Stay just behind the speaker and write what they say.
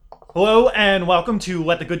Hello and welcome to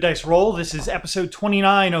Let the Good Dice Roll. This is episode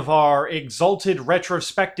 29 of our exalted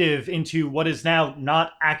retrospective into what is now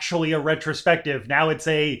not actually a retrospective. Now it's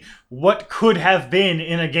a what could have been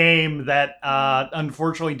in a game that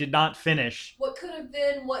unfortunately did not finish. What could have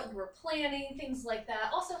been, what you were planning, things like that.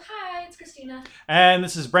 Also, hi, it's Christina. And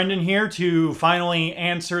this is Brendan here to finally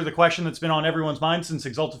answer the question that's been on everyone's mind since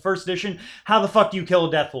Exalted First Edition. How the fuck do you kill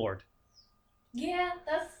a Death Lord? Yeah,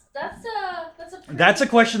 that's a pretty That's a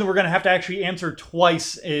question that we're going to have to actually answer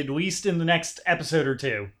twice, at least in the next episode or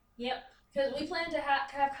two. Yep, because we plan to have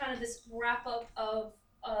kind of this wrap up of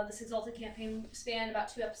this Exalted campaign span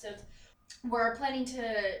about 2 episodes. We're planning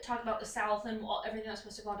to talk about the South and everything that's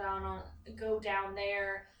supposed to go down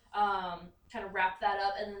there. Kind of wrap that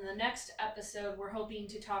up, and then the next episode we're hoping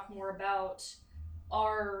to talk more about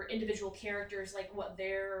our individual characters, like what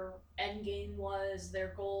their end game was,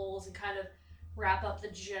 their goals, and kind of wrap up the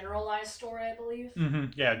generalized story, I believe.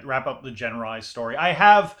 Yeah, wrap up the generalized story. I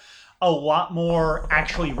have a lot more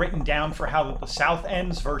actually written down for how the South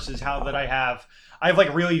ends versus how that I have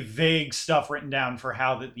like really vague stuff written down for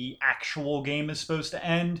how that the actual game is supposed to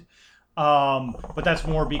end. But that's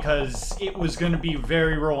more because it was going to be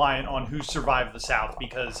very reliant on who survived the South.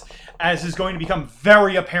 Because as is going to become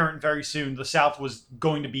very apparent very soon, the South was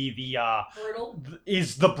going to be Brutal.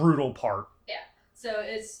 is the brutal part. Yeah. So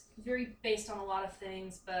it's very based on a lot of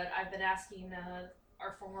things, but I've been asking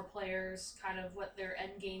our former players kind of what their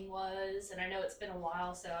end game was, and I know it's been a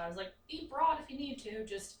while, so I was like, be broad if you need to,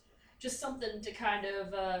 just something to kind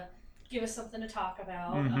of give us something to talk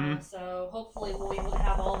about. So hopefully we'll be able to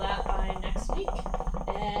have all that by next week,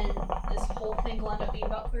 and this whole thing will end up being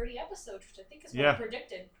about 30 episodes, which I think is what we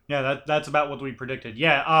predicted. Yeah, that's about what we predicted.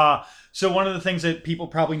 Yeah. So one of the things that people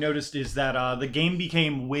probably noticed is that the game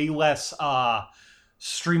became way less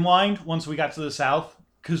streamlined once we got to the South.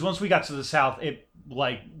 Because once we got to the South, it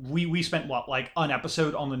like we spent what like an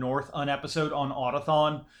episode on the North, an episode on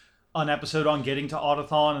Autothon, an episode on getting to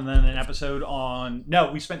Autothon, and then an episode on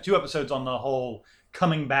we spent 2 episodes on the whole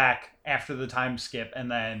coming back after the time skip, and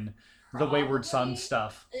then the Wayward Son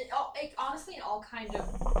stuff. It honestly all kind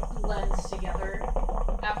of blends together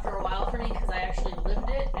after a while for me because I actually lived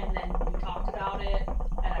it and then we talked about it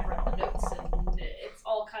and I read the notes and it's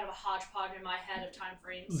all kind of a hodgepodge in my head of time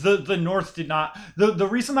frames. The North did not. The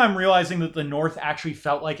reason I'm realizing that the North actually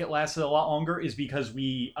felt like it lasted a lot longer is because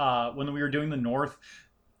we when we were doing the North,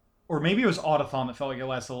 or maybe it was Autothon that felt like it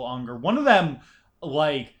lasted a little longer. One of them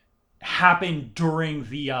like happened during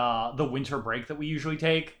the winter break that we usually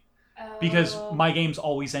take, because my games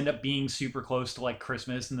always end up being super close to like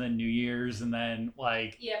Christmas and then New Year's and then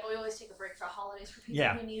like yeah, but we always take a break for holidays for people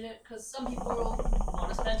who need it because some people want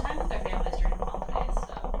to spend time with their families during the holidays.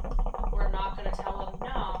 So we're not going to tell them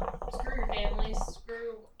no, screw your families,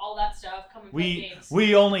 screw all that stuff. Come and play games.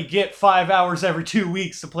 We only get 5 hours every 2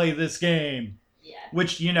 weeks to play this game. Yeah.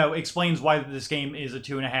 Which, explains why this game is a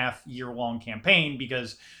 2.5 year long campaign,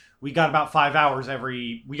 because we got about 5 hours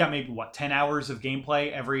we got maybe 10 hours of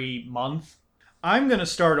gameplay every month. I'm going to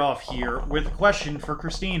start off here with a question for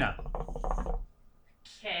Christina.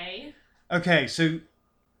 Okay. Okay, so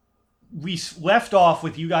we left off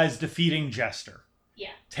with you guys defeating Jester. Yeah.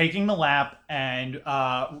 Taking the lap and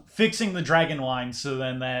fixing the dragon line so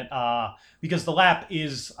then that, because the lap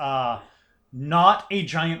is not a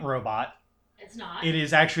giant robot. It's not. It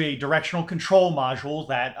is actually a directional control module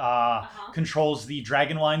that controls the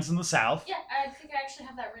dragon lines in the south. Yeah, I think I actually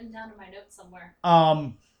have that written down in my notes somewhere.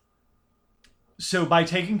 So by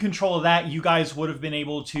taking control of that, you guys would have been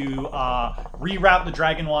able to reroute the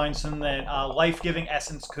dragon lines so that life-giving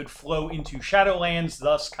essence could flow into Shadowlands,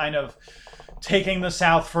 thus kind of taking the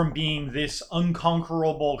south from being this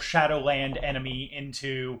unconquerable Shadowland enemy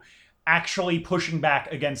into actually pushing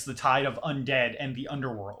back against the tide of undead and the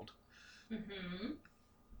underworld. Mm-hmm.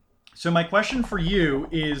 So my question for you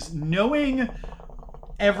is, knowing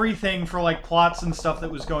everything for like plots and stuff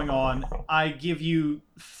that was going on, I give you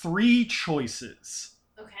 3 choices.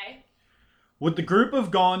 Okay. Would the group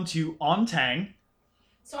have gone to Ontang?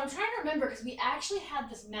 So I'm trying to remember because we actually had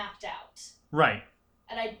this mapped out. Right.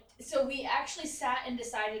 And so we actually sat and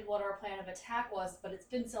decided what our plan of attack was, but it's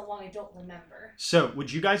been so long I don't remember. So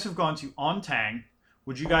would you guys have gone to Ontang?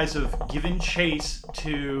 Would you guys have given chase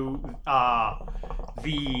to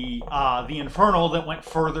the Infernal that went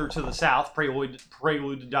further to the south, Prelude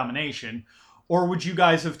to Domination, or would you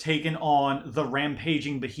guys have taken on the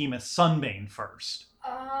rampaging behemoth Sunbane first?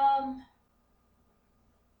 I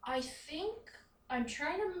think I'm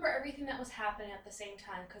trying to remember everything that was happening at the same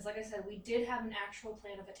time because, like I said, we did have an actual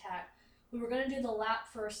plan of attack. We were going to do the lap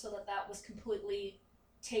first so that was completely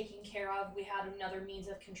taken care of. We had another means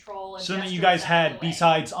of control. And So then you gestures guys out of had, the way.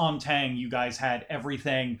 besides Ontang, you guys had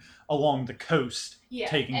everything along the coast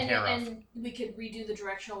taken care of. And we could redo the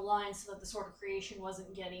directional lines so that the Sword of Creation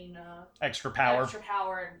wasn't getting Extra power.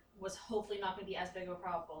 and was hopefully not going to be as big of a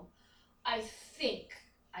problem. I think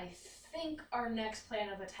our next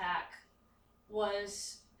plan of attack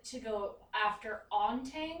was to go after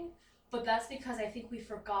Ontang, but that's because I think we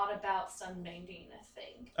forgot about Sunbane being a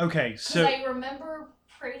thing. Okay, so Because I remember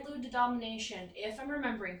Prelude to Domination, if I'm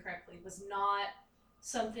remembering correctly, was not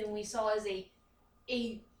something we saw as a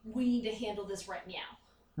we need to handle this right now.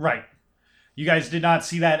 right. You guys did not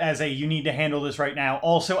see that as a you need to handle this right now.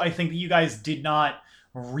 Also, I think that you guys did not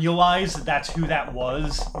realize that that's who that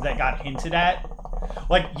was that got hinted at.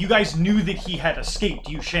 Like, you guys knew that he had escaped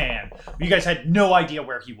Yushan, but you guys had no idea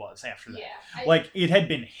where he was after that. Yeah. Like, it had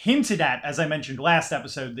been hinted at, as I mentioned last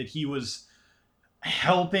episode, that he was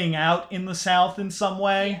helping out in the south in some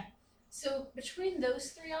way. Yeah. So, between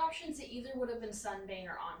those three options, it either would have been Sunbane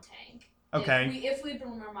or Ontang. Okay. If we'd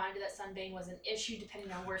been reminded that Sunbane was an issue,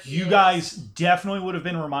 depending on where he You is. guys definitely would have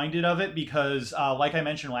been reminded of it because, like I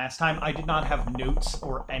mentioned last time, I did not have notes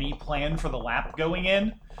or any plan for the lap going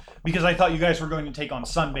in because I thought you guys were going to take on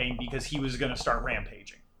Sunbane because he was going to start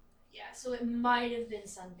rampaging. Yeah, so it might have been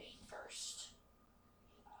Sunbane first.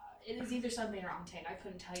 It is either Sunbane or Ontang. I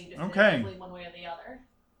couldn't tell you definitively one way or the other.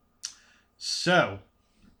 So,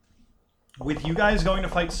 with you guys going to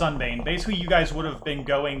fight Sunbane, basically you guys would have been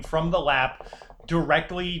going from the lap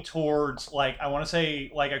directly towards, like, I want to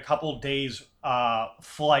say, like a couple days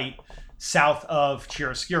flight south of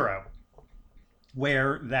Chiaroscuro,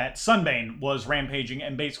 where that Sunbane was rampaging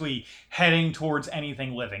and basically heading towards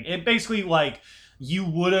anything living. It basically, like, you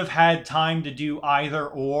would have had time to do either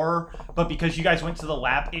or, but because you guys went to the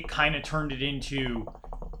lap, it kind of turned it into,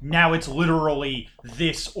 now it's literally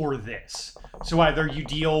this or this. So either you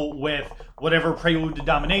deal with whatever Prelude to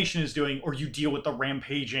Domination is doing, or you deal with the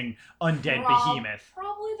rampaging undead behemoth.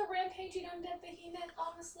 Probably the rampaging undead behemoth,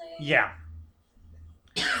 honestly. Yeah.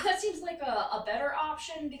 That seems like a better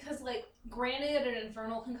option because, like, granted, an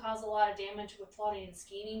Infernal can cause a lot of damage with plotting and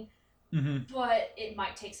scheming, but it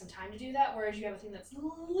might take some time to do that, whereas you have a thing that's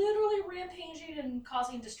literally rampaging and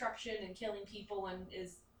causing destruction and killing people and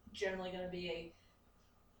is generally going to be a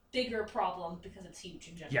bigger problem because it's huge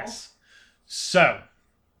in general. Yes. So,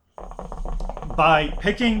 by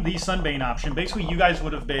picking the Sunbane option, basically you guys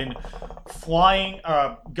would have been flying,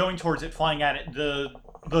 going towards it, flying at it. The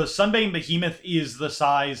Sunbane behemoth is the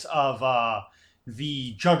size of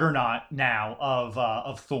the Juggernaut now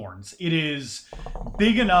of Thorns. It is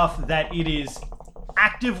big enough that it is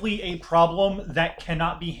actively a problem that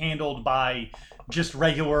cannot be handled by just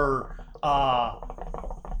regular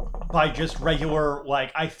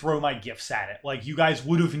like, I throw my gifts at it. Like, you guys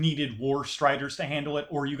would have needed War Striders to handle it,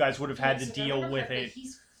 or you guys would have had to deal with it.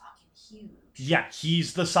 He's fucking huge. Yeah,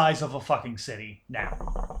 he's the size of a fucking city now.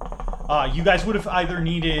 You guys would have either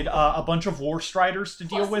needed a bunch of War Striders to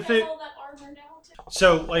deal with it. All that armor now too.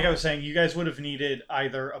 So, like I was saying, you guys would have needed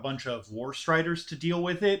either a bunch of War Striders to deal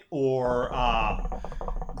with it, or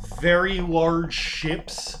very large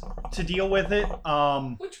ships to deal with it.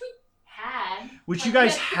 Which we had. Which you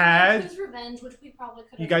guys had. Ku's Revenge, which we probably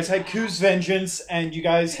could have. You guys had Ku's Vengeance, and you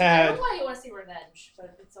guys I had. don't know why you want to say Revenge,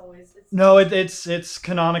 but it's always. No, it's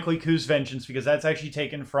canonically Ku's Vengeance because that's actually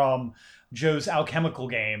taken from Joe's alchemical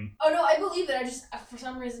game. Oh no, I believe it. I just, for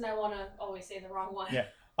some reason, I want to always say the wrong one. Yeah.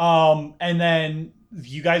 And then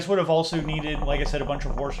you guys would have also needed, like I said, a bunch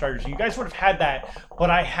of War Striders. You guys would have had that, but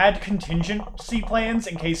I had contingency plans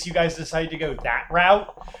in case you guys decided to go that route,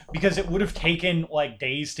 because it would have taken, like,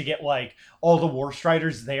 days to get, like, all the War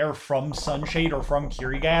Striders there from Sunshade or from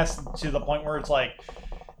Kirigas to the point where it's like,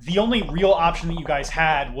 the only real option that you guys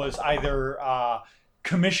had was either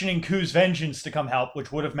commissioning Ku's Vengeance to come help,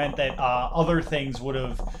 which would have meant that other things would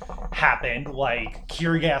have happened, like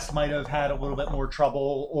Kirigas might have had a little bit more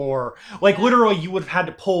trouble, or, like, literally you would have had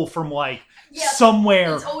to pull from, like,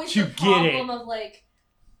 somewhere it's always to the get it. problem of, like,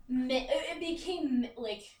 it became,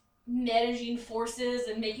 like, managing forces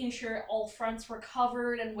and making sure all fronts were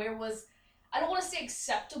covered and where was, I don't want to say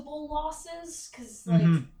acceptable losses, because,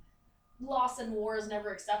 like, loss in war is never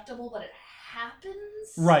acceptable, but it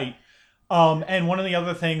happens. Right. And one of the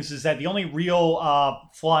other things is that the only real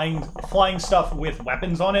flying stuff with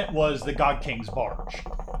weapons on it was the God King's barge.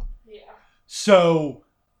 Yeah. So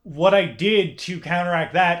what I did to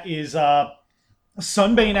counteract that is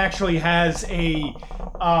Sunbane actually has an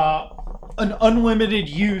unlimited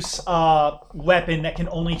use weapon that can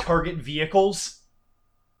only target vehicles.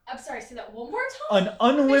 I'm sorry, say that one more time?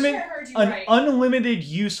 An unlimited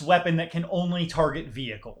use weapon that can only target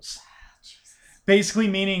vehicles. Basically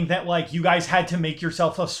meaning that, like, you guys had to make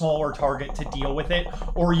yourself a smaller target to deal with it,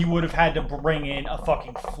 or you would have had to bring in a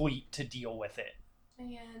fucking fleet to deal with it.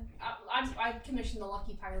 And I commissioned the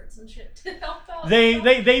Lucky Pirates and shit to help out.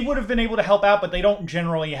 They would have been able to help out, but they don't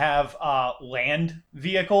generally have land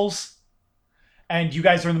vehicles. And you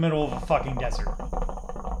guys are in the middle of a fucking desert. I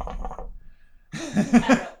don't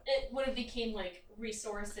know. It would have became like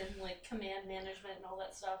resource and like command management and all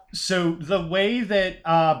that stuff. So the way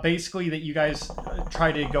that basically that you guys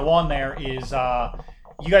try to go on there is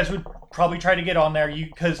you guys would probably try to get on there,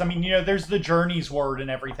 because I mean, you know, there's the journey's word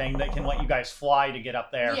and everything that can let you guys fly to get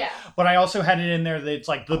up there. Yeah. But I also had it in there that it's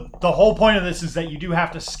like the whole point of this is that you do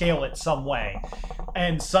have to scale it some way.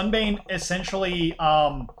 And Sunbane essentially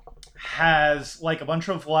has like a bunch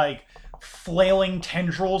of like flailing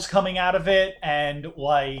tendrils coming out of it, and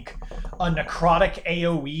like a necrotic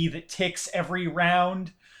AoE that ticks every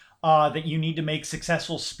round that you need to make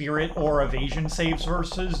successful spirit or evasion saves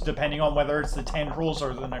versus, depending on whether it's the tendrils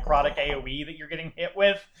or the necrotic AoE that you're getting hit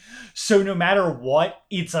with. So no matter what,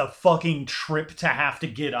 it's a fucking trip to have to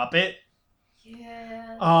get up it.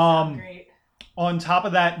 Yeah. That's great. On top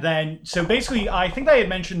of that, then, so basically, I think I had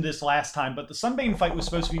mentioned this last time, but the Sunbane fight was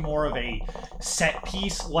supposed to be more of a set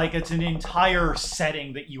piece. Like, it's an entire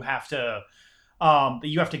setting that you have to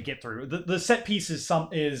get through. The set piece is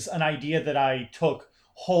an idea that I took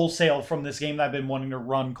wholesale from this game that I've been wanting to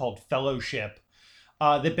run called Fellowship.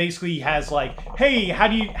 That basically has like, hey, how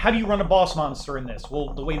do you run a boss monster in this?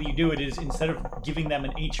 Well, the way that you do it is, instead of giving them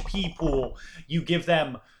an HP pool, you give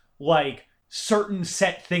them like certain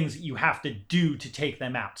set things that you have to do to take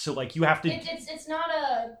them out. So like you have to. It's not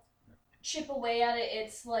a chip away at it.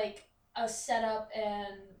 It's like a setup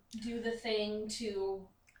and do the thing to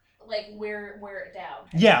like wear it down.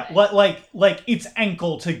 Yeah, like its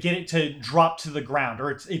ankle to get it to drop to the ground,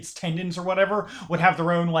 or its tendons or whatever would have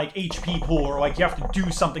their own like HP pool, or like you have to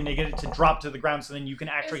do something to get it to drop to the ground, so then you can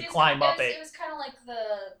actually climb up it. It was kind of like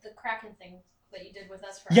the Kraken thing that you did with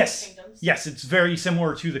us for Yes, Kingdoms. Yes, it's very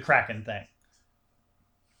similar to the Kraken thing.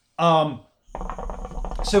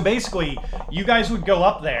 So basically, you guys would go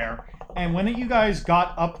up there, and when you guys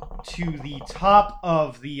got up to the top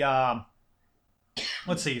of the,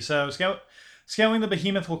 let's see, so scaling the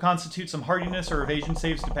behemoth will constitute some hardiness or evasion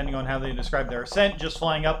saves depending on how they describe their ascent. Just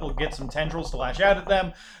flying up will get some tendrils to lash out at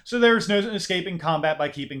them, so there's no escaping combat by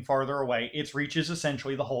keeping farther away. Its reach is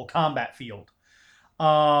essentially the whole combat field.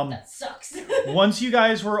 That sucks. Once you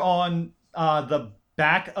guys were on the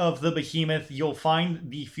back of the behemoth, you'll find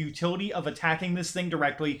the futility of attacking this thing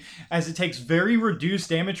directly, as it takes very reduced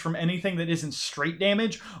damage from anything that isn't straight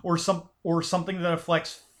damage or something that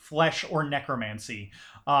affects flesh or necromancy.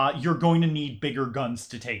 You're going to need bigger guns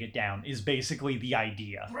to take it down, is basically the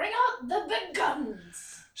idea. Bring out the big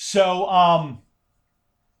guns! So,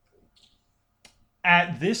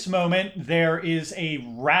 at this moment, there is a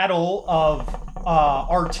rattle of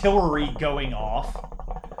artillery going off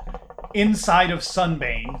inside of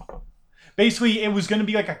Sunbane. Basically, it was going to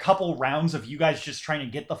be like a couple rounds of you guys just trying to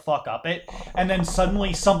get the fuck up it, and then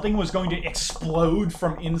suddenly something was going to explode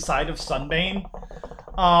from inside of Sunbane,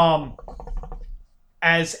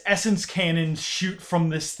 as essence cannons shoot from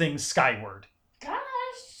this thing skyward.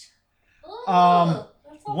 Gosh! Ugh,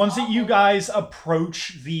 once that you guys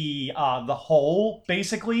approach the hole,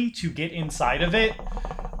 basically, to get inside of it,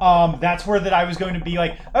 that's where that I was going to be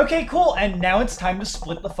like, okay, cool, and now it's time to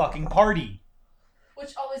split the fucking party.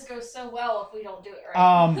 Which always goes so well if we don't do it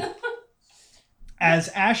right. As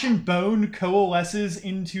Ashen Bone coalesces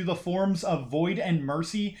into the forms of Void and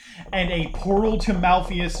Mercy, and a portal to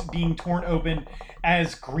Malpheus being torn open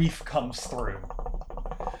as Grief comes through.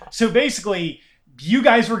 So basically, you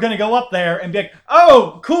guys were going to go up there and be like,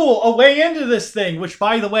 oh, cool, a way into this thing, which,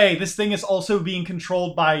 by the way, this thing is also being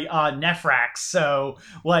controlled by Nephrax, so,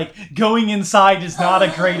 like, going inside is not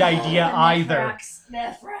a great idea either.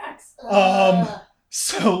 Nephrax.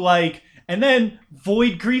 So, like, and then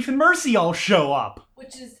Void, Grief, and Mercy all show up.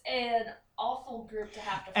 Which is an awful group to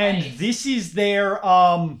have to fight. And this is their,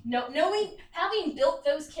 having built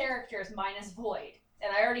those characters minus Void,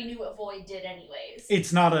 and I already knew what Void did anyways.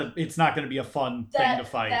 It's not going to be a fun thing to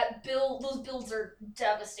fight. Those builds are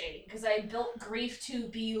devastating, because I built Grief to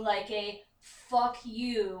be like a, fuck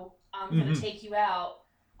you, I'm gonna take you out.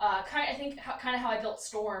 I think kind of how I built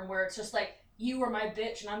Storm, where it's just like, you are my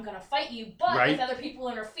bitch and I'm gonna fight you, but if other people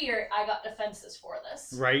interfere, I got defenses for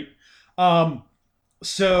this. Right.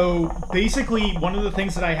 So basically, one of the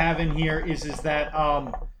things that I have in here is that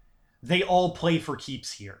they all play for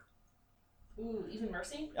keeps here. Ooh, even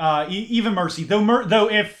Mercy? Even Mercy. Though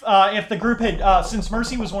if the group had, since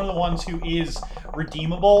Mercy was one of the ones who is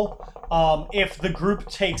redeemable, if the group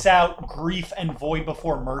takes out Grief and Void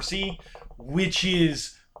before Mercy, which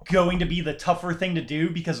is going to be the tougher thing to do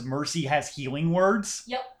because Mercy has healing words.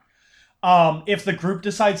 Yep. If the group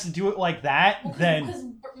decides to do it like that, then because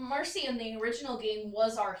Mercy in the original game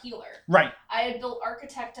was our healer. Right. I had built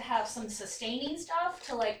Architect to have some sustaining stuff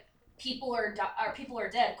to like people are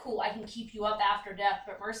dead. Cool, I can keep you up after death.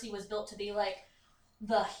 But Mercy was built to be like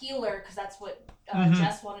the healer because that's what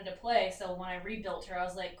Jess wanted to play. So when I rebuilt her, I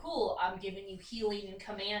was like, cool, I'm giving you healing and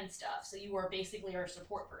command stuff. So you are basically our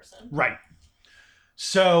support person. Right.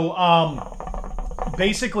 So,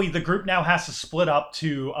 basically, the group now has to split up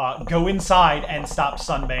to go inside and stop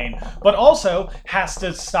Sunbane, but also has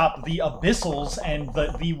to stop the Abyssals and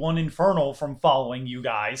the one Infernal from following you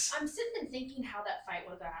guys. I'm sitting and thinking how that fight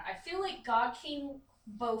would have gone. I feel like God King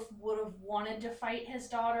both would have wanted to fight his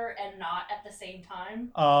daughter and not at the same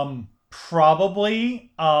time.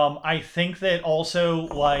 Probably. I think that also,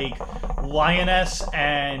 like, Lioness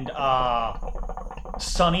and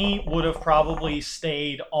Sunny would have probably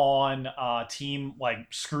stayed on team, like,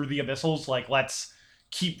 screw the Abyssals, like, let's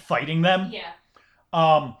keep fighting them.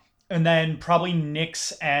 Yeah. And then probably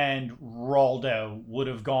Nyx and Raldo would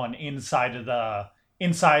have gone inside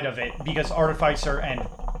of it because Artificer and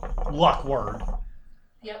Luckward.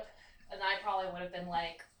 Yep. And I probably would have been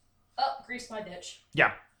like, oh, grease my bitch.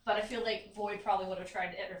 Yeah. But I feel like Void probably would have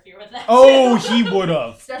tried to interfere with that. Oh, too. he would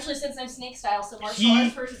have. Especially since I'm snake style, so arts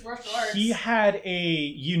versus martial arts. He had a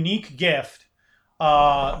unique gift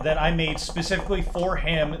that I made specifically for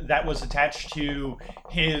him that was attached to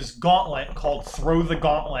his gauntlet called Throw the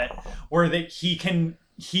Gauntlet, where that he can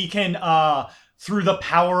through the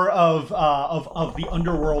power of the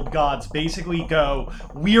underworld gods basically go,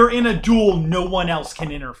 we're in a duel, no one else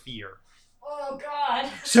can interfere. Oh, God.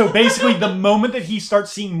 So basically, the moment that he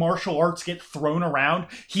starts seeing martial arts get thrown around,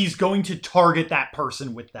 he's going to target that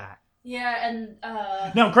person with that. Yeah, and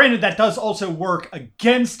Now, granted, that does also work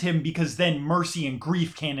against him because then Mercy and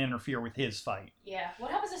Grief can't interfere with his fight. Yeah.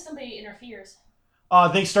 What happens if somebody interferes?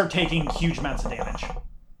 They start taking huge amounts of damage.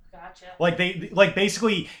 Gotcha.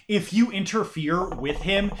 Basically, if you interfere with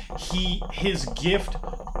him, his gift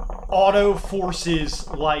auto forces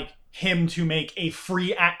him to make a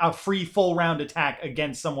free full round attack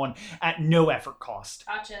against someone at no effort cost.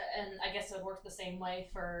 Gotcha, and I guess it would work the same way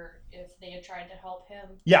for if they had tried to help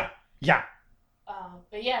him. Yeah.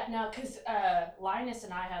 But yeah, no, because Linus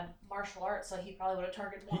and I had martial arts, so he probably would have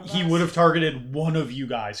targeted one of us. He would have targeted one of you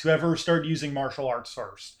guys. Whoever started using martial arts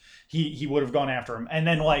first. He would have gone after him. And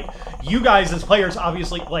then, you guys as players,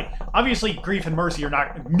 obviously, Grief and Mercy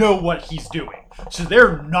know what he's doing. So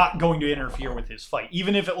they're not going to interfere with his fight.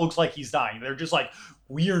 Even if it looks like he's dying. They're just like,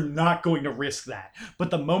 we are not going to risk that.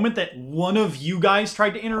 But the moment that one of you guys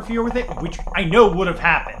tried to interfere with it, which I know would have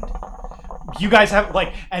happened, you guys have,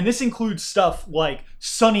 and this includes stuff like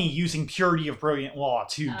Sunny using Purity of Brilliant Law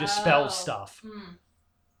to dispel stuff.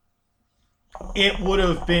 It would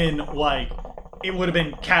have been,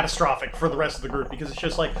 catastrophic for the rest of the group because it's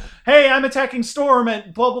just like, hey, I'm attacking Storm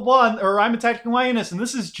and blah, blah, blah, or I'm attacking Lioness, and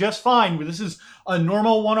this is just fine. This is a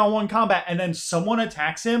normal one-on-one combat, and then someone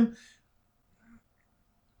attacks him,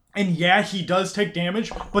 and yeah, he does take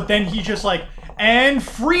damage, but then he just and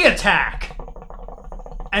free attack!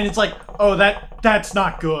 And it's like, oh, that's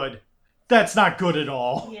not good. That's not good at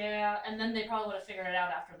all. Yeah, and then they probably would have figured it out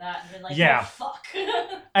after that and been like, yeah. Oh, fuck.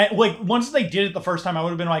 And once they did it the first time, I would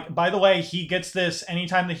have been like, by the way, he gets this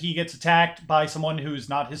anytime that he gets attacked by someone who's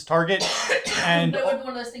not his target. And it would be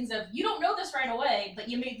one of those things of, you don't know this right away, but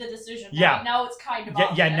you made the decision. Yeah. Now it's kind of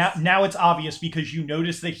obvious. Yeah, now it's obvious because you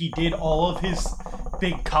notice that he did all of his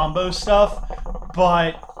big combo stuff,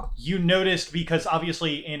 but you noticed because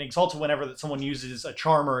obviously in Exalted, whenever that someone uses a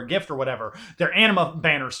charm or a gift or whatever, their anima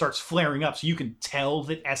banner starts flaring up, so you can tell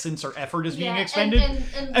that essence or effort is being expended.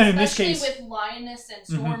 And in this case, with Lioness and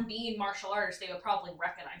Storm being martial arts, they would probably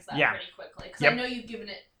recognize that pretty quickly. Because I know you've given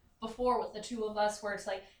it before with the two of us, where it's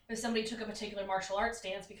like if somebody took a particular martial arts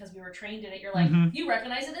stance because we were trained in it, you're like, you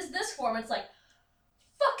recognize it as this form. It's like,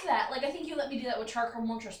 fuck that. I think you let me do that with Charcoal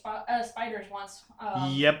Muncher Spiders once.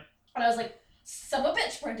 Yep. And I was like, son of a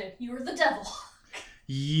bitch, Brendan, you were the devil.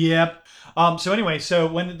 Yep. So anyway,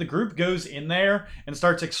 when the group goes in there and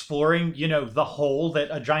starts exploring, the hole that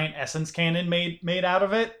a giant essence cannon made out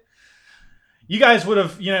of it, you guys would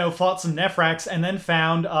have, fought some Nephrax and then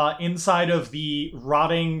found inside of the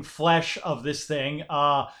rotting flesh of this thing,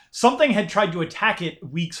 something had tried to attack it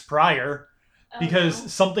weeks prior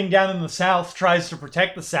because something down in the south tries to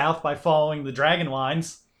protect the south by following the dragon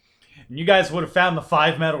lines. And you guys would have found the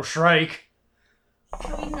 5-metal Shrike.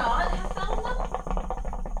 Can we not have found them?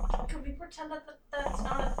 Can we pretend that that's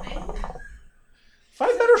not a thing?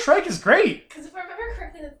 Five Metal Strike is great. Because if I remember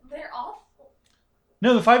correctly, they're awful.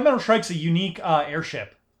 No, the Five Metal Strike's a unique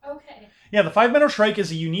airship. Okay. Yeah, the Five Metal Strike is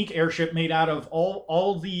a unique airship made out of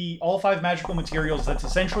all five magical materials. That's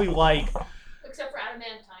essentially like, Except for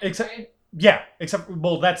adamantine. Except- right? yeah, except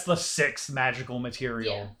well, that's the sixth magical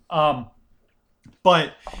material.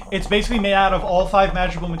 But it's basically made out of all five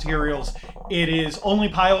magical materials. It is only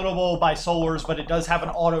pilotable by solars, but it does have an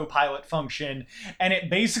autopilot function, and it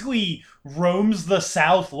basically roams the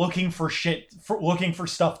south looking for looking for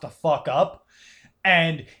stuff to fuck up.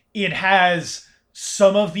 And it has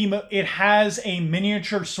it has a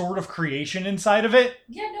miniature sword of creation inside of it.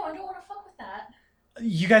 Yeah, no, I don't want to fuck with that.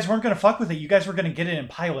 You guys weren't going to fuck with it. You guys were going to get it and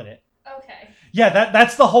pilot it. Okay. Yeah,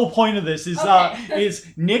 that's the whole point of this. Is Okay. is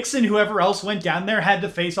Nyx and whoever else went down there had to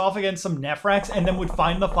face off against some Nephrax and then would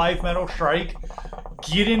find the Five Metal Strike,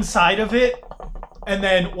 get inside of it, and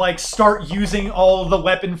then like start using all of the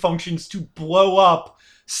weapon functions to blow up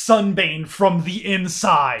Sunbane from the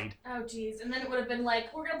inside. Oh, jeez. And then it would have been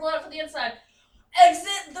like, we're going to blow it up from the inside.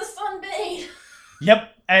 Exit the Sunbane! Yep,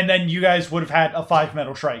 and then you guys would have had a Five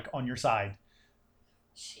Metal Strike on your side.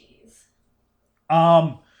 Jeez.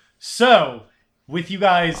 So with you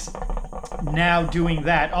guys now doing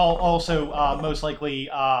that, also most likely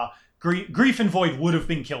Grief and Void would have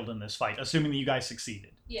been killed in this fight, assuming that you guys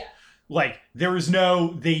succeeded. Yeah. Like, there is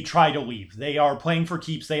no, they try to leave. They are playing for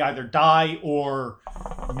keeps. They either die or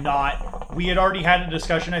not. We had already had a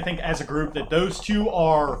discussion, I think, as a group, that those two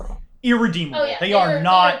are irredeemable. Oh, yeah. They are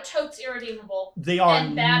not... They are totes irredeemable. They are...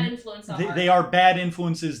 And bad influence on they are bad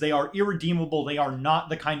influences. They are irredeemable. They are not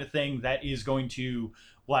the kind of thing that is going to,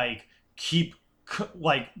 like, keep...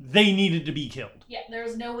 Like, they needed to be killed. Yeah, there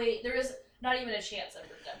is no way... There is not even a chance of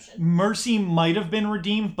redemption. Mercy might have been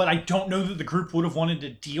redeemed, but I don't know that the group would have wanted to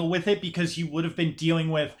deal with it, because you would have been dealing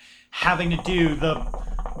with having to do the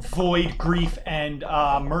Void, Grief, and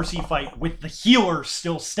Mercy fight with the healer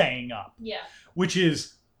still staying up. Yeah. Which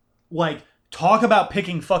is, like, talk about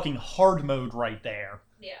picking fucking hard mode right there.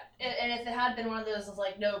 Yeah. And if it had been one of those of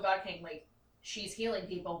like, no, God King, like, she's healing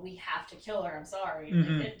people, we have to kill her, I'm sorry.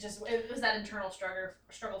 Mm-hmm. It was that internal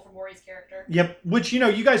struggle for Mori's character. Yep, which,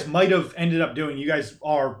 you guys might have ended up doing. You guys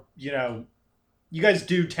are, you guys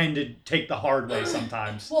do tend to take the hard way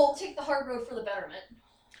sometimes. Well, take the hard road for the betterment.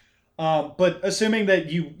 But assuming that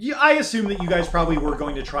I assume that you guys probably were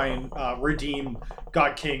going to try and redeem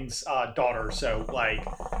God King's daughter. So, like,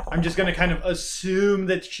 I'm just going to kind of assume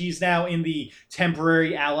that she's now in the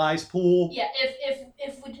temporary allies pool. Yeah,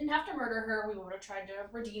 if we didn't have to murder her, we would have tried to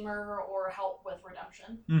redeem her or help with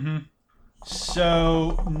redemption. Mm-hmm.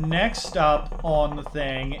 So, next up on the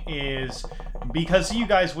thing is, because you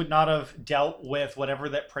guys would not have dealt with whatever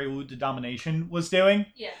that Prelude to Domination was doing.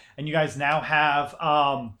 Yeah. And you guys now have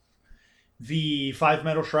the Five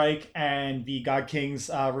Metal Strike and the God King's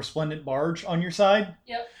Resplendent Barge on your side.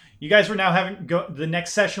 Yep. You guys were now the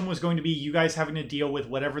next session was going to be you guys having to deal with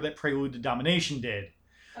whatever that Prelude to Domination did.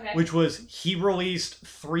 Okay. Which was, he released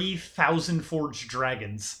 3,000 Forged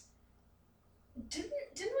Dragons. Didn't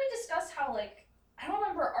we discuss how, like, I don't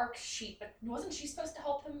remember Ark's sheet, but wasn't she supposed to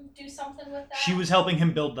help him do something with that? She was helping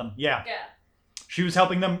him build them, yeah. Yeah. She was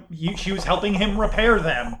helping them, she was helping him repair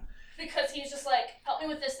them. Because he's just like, help me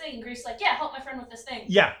with this thing. And Greef's like, yeah, help my friend with this thing.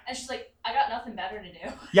 Yeah. And she's like, I got nothing better to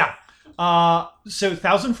do. Yeah. So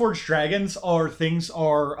Thousand Forged Dragons are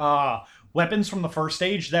weapons from the first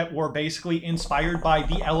stage that were basically inspired by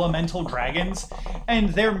the elemental dragons,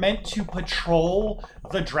 and they're meant to patrol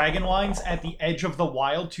the dragon lines at the edge of the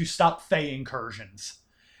wild to stop Fey incursions.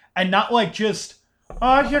 And not like just,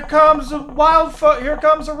 here comes a here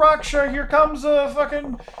comes a Raksha, here comes a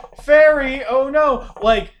fucking fairy, oh no.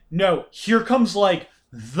 Like, no, here comes, like,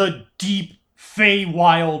 the deep Fey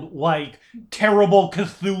wild, like, terrible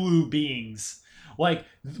Cthulhu beings. Like,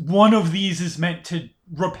 one of these is meant to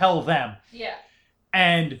repel them. Yeah.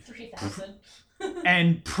 And 3,000.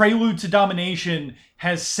 and Prelude to Domination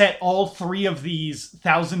has set all three of these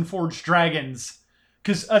Thousand Forged Dragons,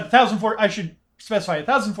 because I should specify, a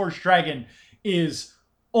Thousand Forged Dragon is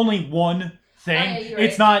only one thing. Yeah, you're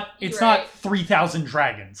it's right. not 3,000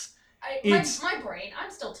 dragons. My brain,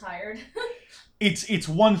 I'm still tired. It's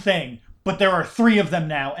one thing, but there are three of them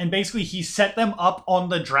now, and basically he set them up on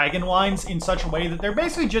the dragon lines in such a way that they're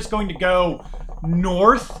basically just going to go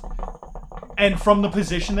north, and from the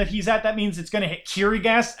position that he's at, that means it's going to hit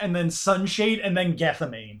Kirigast, and then Sunshade, and then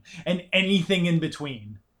Gethamane, and anything in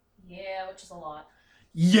between. Yeah, which is a lot.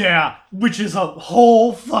 Yeah, which is a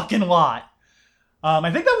whole fucking lot.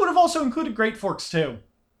 I think that would have also included Great Forks, too.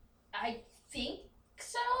 I think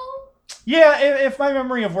so? Yeah, if my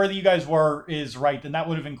memory of where you guys were is right, then that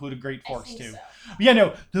would have included Great Forks, too. So. Yeah,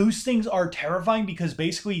 no, those things are terrifying because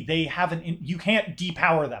basically they have you can't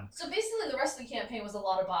depower them. So basically, the rest of the campaign was a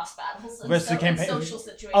lot of boss battles and, Rest of the and campaign- social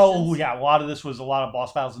situations. Oh, yeah, a lot of this was a lot of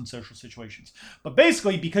boss battles and social situations. But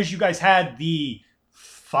basically, because you guys had the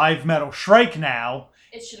 5 metal shrike now,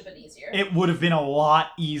 It should have been easier. it would have been a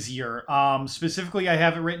lot easier. Specifically, I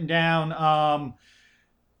have it written down.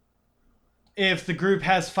 If the group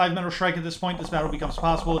has 5 metal shrike at this point, this battle becomes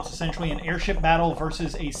possible. It's essentially an airship battle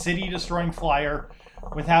versus a city-destroying flyer.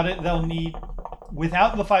 Without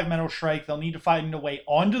the 5 metal shrike, they'll need to find a way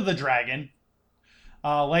onto the dragon.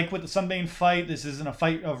 Like with the Sunbane fight, this isn't a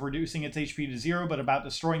fight of reducing its HP to 0, but about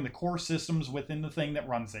destroying the core systems within the thing that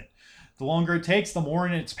runs it. The longer it takes, the more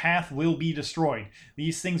in its path will be destroyed.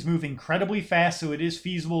 These things move incredibly fast, so it is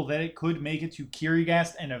feasible that it could make it to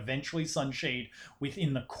Kirigast and eventually Sunshade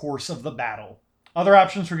within the course of the battle. Other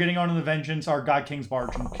options for getting onto the Vengeance are God King's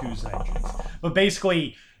Barge and Ku's Vengeance. But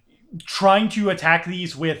basically, trying to attack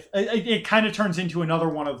these with it kind of turns into another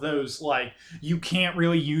one of those, like, you can't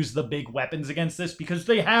really use the big weapons against this because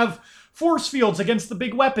they have force fields against the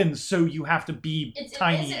big weapons, so you have to be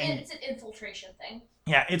tiny. It's an infiltration thing.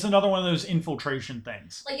 Yeah, it's another one of those infiltration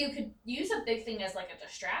things. Like, you could use a big thing as like a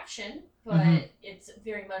distraction, but it's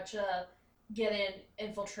very much a get in,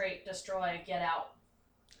 infiltrate, destroy, get out.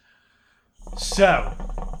 So,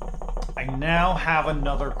 I now have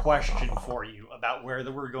another question for you about where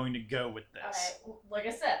we're going to go with this. Alright, like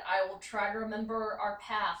I said, I will try to remember our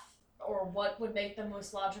path, or what would make the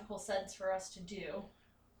most logical sense for us to do,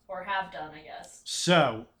 or have done, I guess.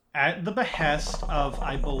 So, at the behest of,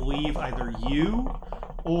 I believe, either you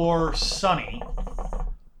or Sunny,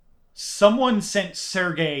 someone sent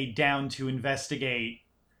Sergei down to investigate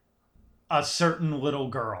a certain little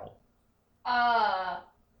girl.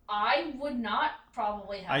 I would not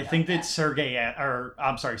probably have I think that Sunny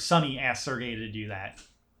asked Sergei to do that.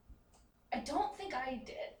 I don't think I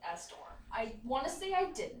did as Storm. I want to say I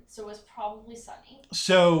didn't, so it was probably Sunny.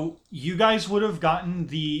 So you guys would have gotten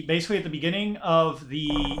basically at the beginning of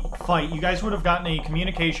the fight, you guys would have gotten a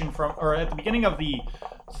communication or at the beginning of the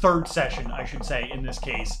 3rd session, I should say, in this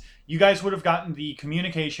case, you guys would have gotten the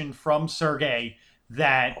communication from Sergei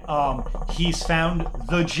that he's found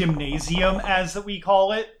the gymnasium, as we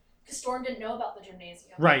call it. Because Storm didn't know about the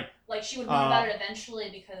gymnasium. Right. Like, she would know about it eventually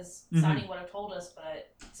because Sunny would have told us,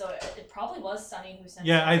 but... So it probably was Sunny who sent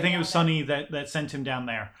him. Yeah, I think it was Sunny that sent him down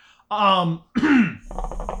there.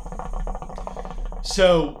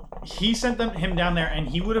 So he sent him down there,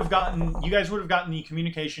 and you guys would have gotten the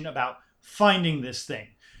communication about finding this thing.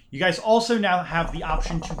 You guys also now have the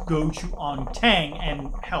option to go to Ontang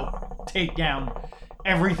and help take down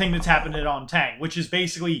everything that's happened at Ontang, which is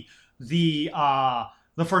basically the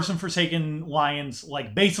First and Forsaken Lions,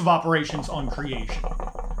 like, base of operations on creation.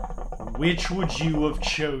 Which would you have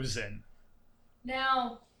chosen?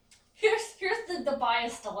 Now, here's the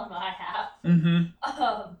bias dilemma I have.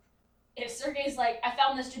 Mm-hmm. If Sergei's like, I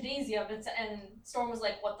found this gymnasium, and Storm was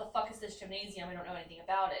like, what the fuck is this gymnasium? I don't know anything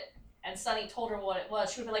about it. And Sunny told her what it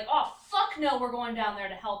was. She would be like, oh, fuck no, we're going down there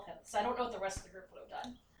to help him. So I don't know what the rest of the group would have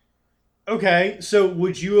done. Okay, so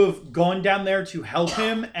would you have gone down there to help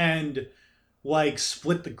him and, like,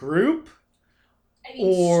 split the group? I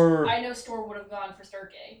mean, I know Storm would have gone for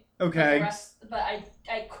Sergei. Okay. But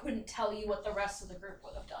I couldn't tell you what the rest of the group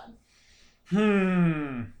would have done.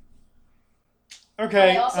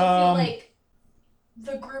 Okay. But I also feel like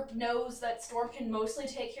the group knows that Storm can mostly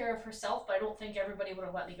take care of herself, but I don't think everybody would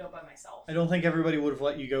have let me go by myself. I don't think everybody would have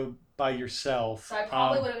let you go by yourself. So I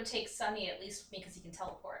probably would have taken Sunny at least with me because he can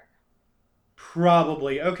teleport.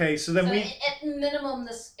 Probably. Okay, so then at minimum,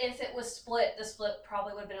 if it was split, the split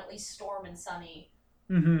probably would have been at least Storm and Sunny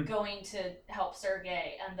going to help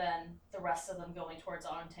Sergei, and then the rest of them going towards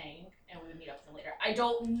Ontang, and we would meet up with them later. I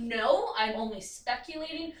don't know. I'm only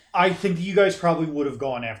speculating. I think that you guys probably would have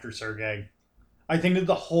gone after Sergei. I think that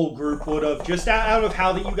the whole group would have, just out of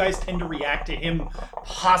how that you guys tend to react to him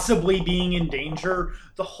possibly being in danger,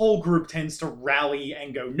 the whole group tends to rally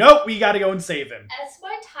and go, nope, we gotta go and save him. That's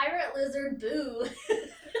my tyrant lizard, boo.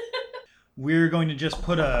 We're going to just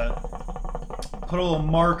put a little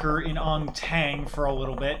marker in Ontang for a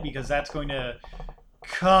little bit, because that's going to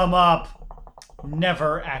come up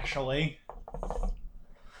never, actually.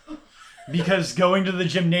 Because going to the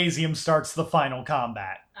gymnasium starts the final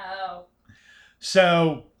combat. Oh.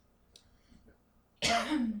 So...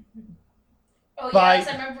 yes,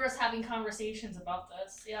 I remember us having conversations about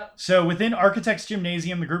this. Yep. So within Architect's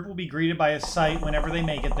Gymnasium, the group will be greeted by a sight whenever they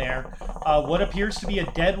make it there. What appears to be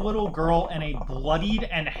a dead little girl and a bloodied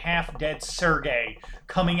and half-dead Sergei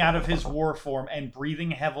coming out of his war form and breathing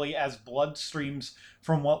heavily as blood streams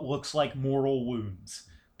from what looks like mortal wounds.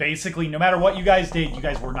 basically, no matter what you guys did, you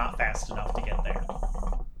guys were not fast enough to get there.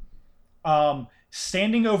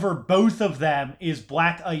 Standing over both of them is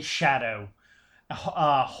Black Ice Shadow,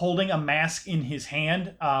 holding a mask in his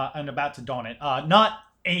hand and about to don it. Not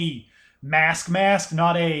a mask,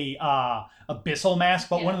 not a abyssal mask,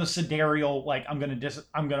 but one of the sidereal, like, I'm gonna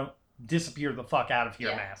disappear the fuck out of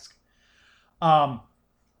here mask.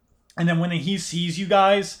 And then when he sees you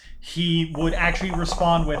guys, he would actually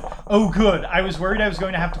respond with, "Oh good, I was worried I was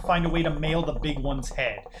going to have to find a way to mail the big one's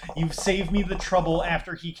head. You've saved me the trouble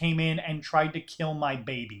after he came in and tried to kill my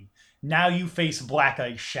baby. Now you face Black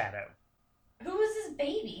Ice Shadow." Who is this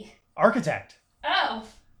baby? Architect. Oh,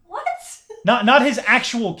 what? Not his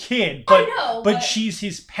actual kid, but, I know, but she's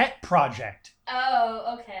his pet project.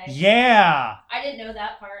 Oh, okay. Yeah. I didn't know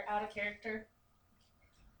that part. Out of character.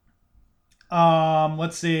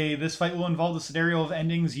 Let's see. This fight will involve the scenario of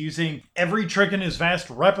endings using every trick in his vast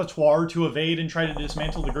repertoire to evade and try to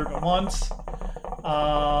dismantle the group at once.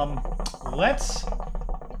 Let's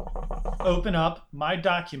open up my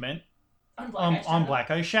document on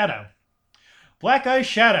Black Ice Shadow. Black Ice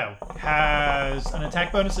Shadow has an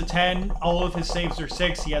attack bonus of 10. All of his saves are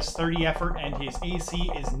 6. He has 30 effort, and his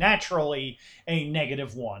AC is naturally a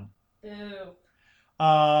 -1. Boo.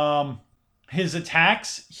 His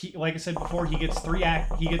attacks, like I said before, he gets three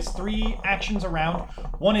actions around.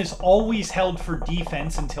 One is always held for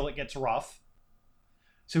defense until it gets rough.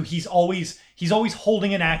 So he's always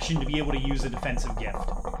holding an action to be able to use a defensive gift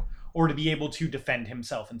or to be able to defend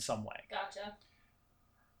himself in some way. Gotcha.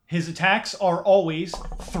 His attacks are always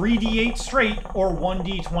 3d8 straight or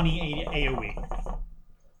 1d20 AoE.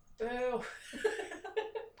 Boo.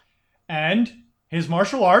 And his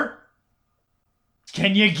martial art,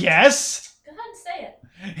 can you guess? Go ahead and say it.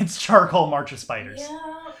 It's Charcoal March of Spiders.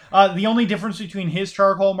 Yeah. The only difference between his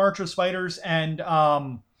Charcoal March of Spiders and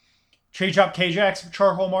Chachop Kajak's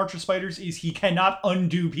Charcoal March of Spiders is he cannot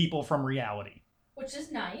undo people from reality. Which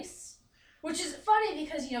is nice. Which is funny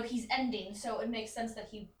because, he's ending, so it makes sense that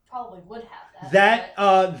he probably would have that.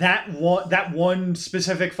 That one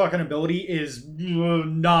specific fucking ability is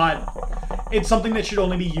not... It's something that should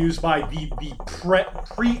only be used by the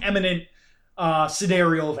preeminent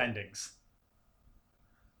sidereal of endings.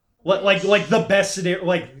 Like the best sidereal...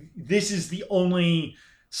 Like, this is the only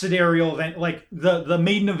sidereal event... Like, the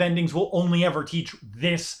Maiden of Endings will only ever teach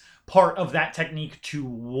this part of that technique to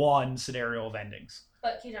one sidereal of endings.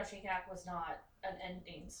 But Chachop Kajak was not an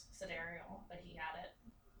endings sidereal, but he had it.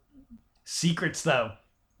 Secrets, though.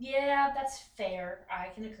 Yeah, that's fair. I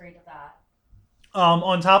can agree to that.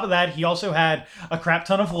 On top of that, he also had a crap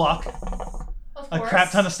ton of luck. Of A course.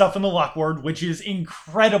 crap ton of stuff in the luck word, which is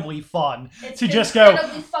incredibly fun. It's to just go,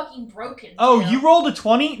 incredibly fucking broken. "Oh, you rolled a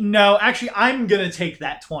 20? No, actually, I'm gonna take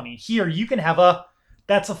that 20. Here, you can have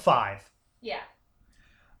that's a 5. Yeah.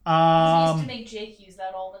 He used to make Jake use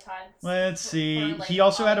that all the time. Let's see. He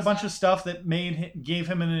also had a bunch of stuff that gave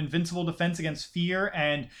him an invincible defense against fear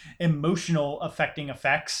and emotional affecting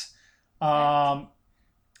effects.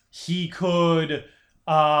 He could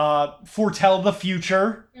foretell the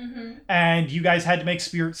future, and you guys had to make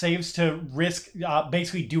spirit saves to risk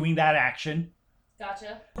basically doing that action.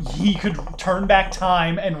 Gotcha. He could turn back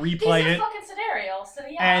time and replay He's it. a fucking scenario, so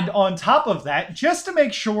yeah. And on top of that, just to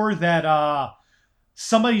make sure that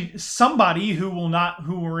somebody who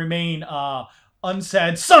will remain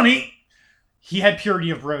unsaid, Sonny, he had Purity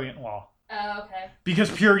of Brilliant Law. Oh, okay. Because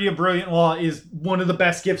Purity of Brilliant Law is one of the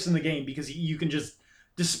best gifts in the game because you can just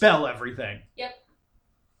dispel everything. Yep.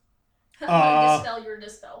 Dispel your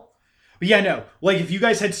dispel. But yeah, no. Like, if you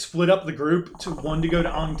guys had split up the group to one to go to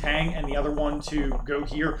Angtang and the other one to go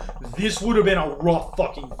here, this would have been a rough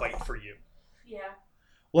fucking fight for you. Yeah.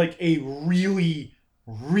 Like, a really,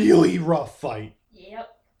 really rough fight. Yep.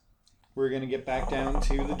 We're going to get back down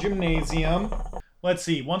to the gymnasium. Let's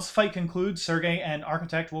see. Once the fight concludes, Sergei and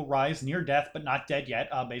Architect will rise near death, but not dead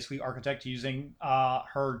yet. Basically, Architect using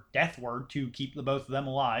her death word to keep the both of them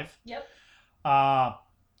alive. Yep.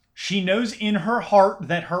 She knows in her heart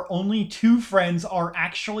that her only 2 friends are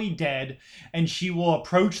actually dead, and she will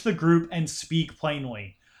approach the group and speak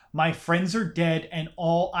plainly. "My friends are dead, and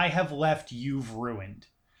all I have left you've ruined."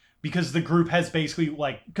 Because the group has basically,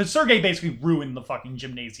 because Sergei basically ruined the fucking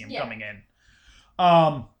gymnasium coming in.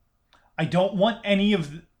 I don't want any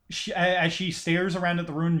of... as she stares around at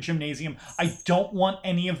the ruined gymnasium, "I don't want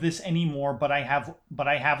any of this anymore, but I have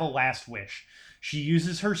a last wish." She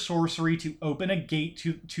uses her sorcery to open a gate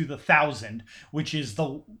to the 1,000, which is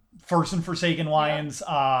the First and Forsaken Lions,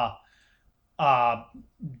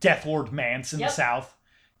 Death Lord Mance in the south.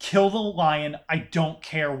 "Kill the lion. I don't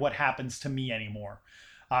care what happens to me anymore."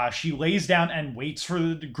 She lays down and waits for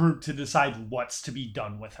the group to decide what's to be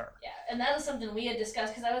done with her. Yeah, and that was something we had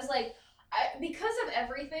discussed because I was like, because of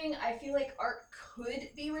everything, I feel like Art could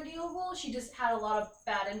be redeemable. She just had a lot of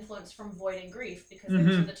bad influence from Void and Grief because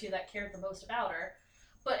those were the two that cared the most about her.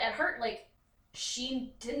 But at Hurt, like,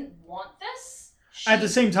 she didn't want this. At the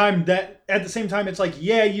same time, it's like,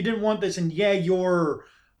 yeah, you didn't want this, and yeah, you're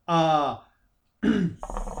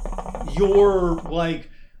like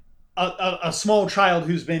a small child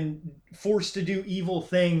who's been forced to do evil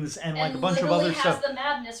things and like a bunch of other stuff, the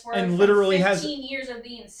madness word, and literally 15 years of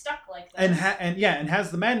being stuck like this, and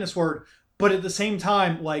has the madness word. But at the same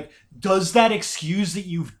time, like, does that excuse that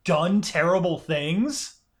you've done terrible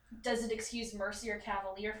things? Does it excuse Mercy or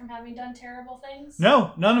Cavalier from having done terrible things?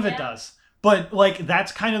 No, none of it does. But, like,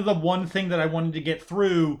 that's kind of the one thing that I wanted to get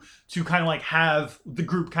through to kind of, like, have the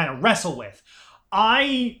group kind of wrestle with.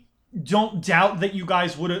 I don't doubt that you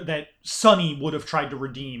guys that Sunny would have tried to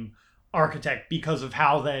redeem Architect because of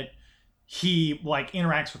how that he, like,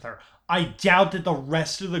 interacts with her. I doubt that the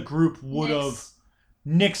rest of the group would have.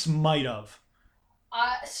 Nyx might have.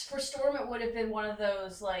 For Storm, it would have been one of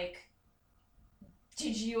those, like,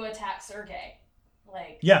 did you attack Sergei?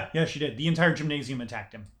 Like, yeah, she did. The entire gymnasium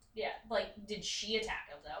attacked him. Yeah, like, did she attack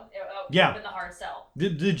him, though? It would have been the hard sell.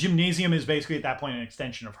 The gymnasium is basically, at that point, an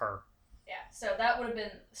extension of her. Yeah, so that would have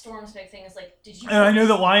been Storm's big thing, is like, did you... And I know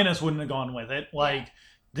that Lioness wouldn't have gone with it. Like,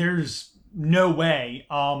 there's no way.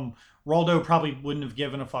 Raldo probably wouldn't have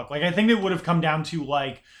given a fuck. Like, I think it would have come down to,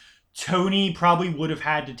 like, Tony probably would have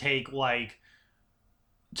had to take, like...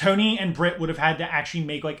 Tony and Britt would have had to actually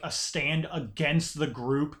make, like, a stand against the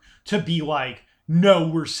group to be like, no,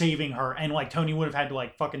 we're saving her. And, like, Tony would have had to,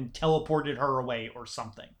 like, fucking teleported her away or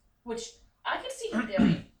something. Which I could see him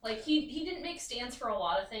doing. Like, he didn't make stands for a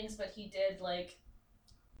lot of things, but he did, like,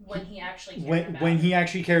 when he actually cared about when he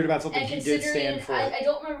actually cared about something, and he did stand for it. I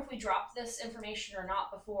don't remember if we dropped this information or not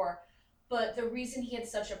before, but the reason he had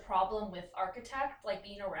such a problem with Architect, like,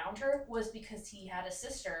 being around her, was because he had a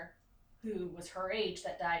sister who was her age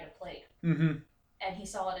that died of plague. Mm-hmm. And he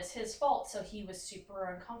saw it as his fault, so he was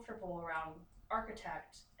super uncomfortable around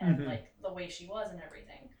Architect and like the way she was and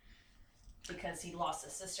everything, because he lost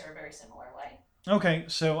his sister a very similar way. Okay,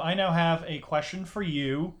 so I now have a question for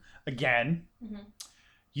you again.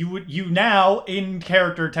 You now in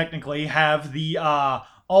character technically have the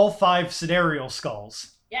all 5 sidereal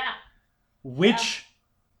skulls. Yeah. Which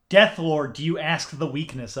Death Lord do you ask the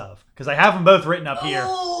weakness of? Because I have them both written up here.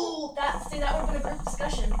 Oh, that would have been a group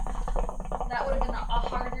discussion. That would have been a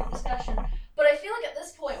hard group discussion. But I feel like at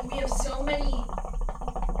this point we have so many.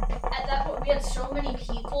 At that point, we had so many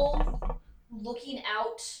people looking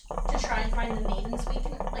out to try and find the maiden's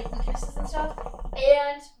weaknesses and stuff.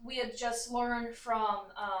 And we had just learned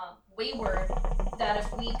from Wayward that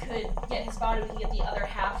if we could get his body, we could get the other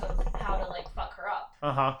half of how to like fuck her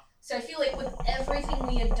up. So I feel like with everything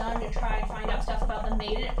we had done to try and find out stuff about the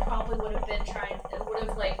maiden, it probably would have been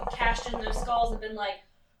like cashed in those skulls and been like,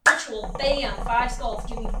 ritual, bam, 5 skulls,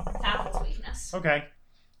 give me Apple's weakness. Okay.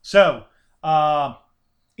 So,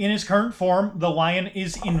 in his current form, the lion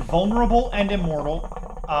is invulnerable and immortal.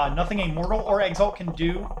 Nothing a mortal,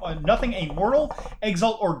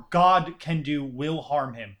 exalt, or god can do will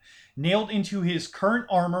harm him. Nailed into his current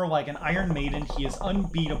armor like an Iron Maiden, he is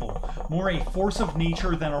unbeatable, more a force of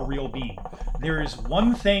nature than a real being. There is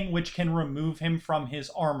one thing which can remove him from his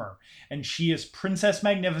armor, and she is Princess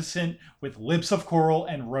Magnificent with lips of coral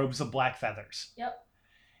and robes of black feathers. Yep.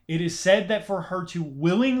 It is said that for her to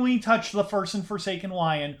willingly touch the first and forsaken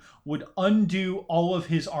lion would undo all of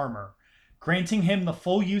his armor, granting him the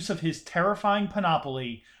full use of his terrifying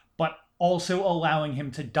panoply, but also allowing him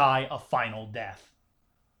to die a final death.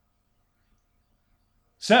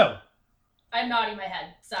 So, I'm nodding my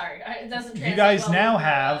head. Sorry, it doesn't translate. You guys well now with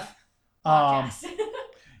have,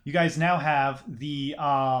 you guys now have the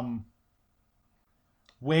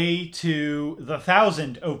way to the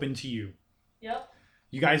 1,000 open to you. Yep.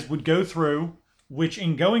 You guys would go through, which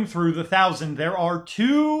in going through the 1,000, there are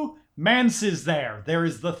 2 manses there. There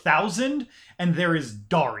is the 1,000 and there is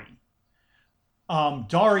Dari. Dari.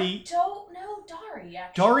 I don't know Dari,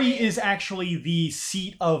 actually. Dari is actually the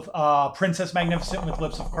seat of Princess Magnificent with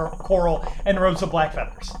lips of coral and robes of black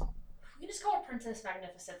feathers. We can just call her Princess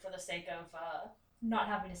Magnificent for the sake of not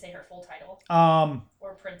having to say her full title.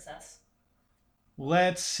 Or princess.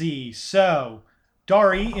 Let's see. So,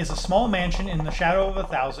 Dari is a small mansion in the shadow of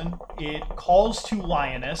 1,000. It calls to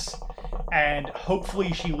Lioness, and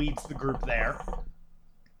hopefully she leads the group there.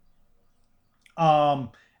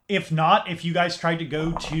 If not, if you guys tried to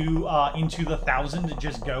go to into the 1,000 to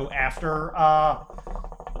just go after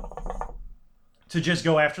to just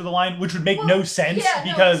go after the lion, which would make Well, no sense yeah,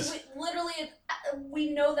 because... No,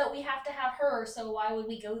 we know that we have to have her, so why would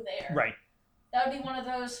we go there? Right. That would be one of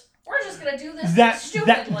those, we're just going to do this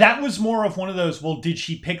stupidly. That was more of one of those, well, did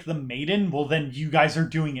she pick the maiden? Well, then you guys are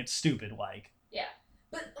doing it stupid-like. Yeah.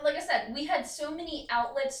 But like I said, we had so many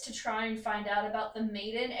outlets to try and find out about the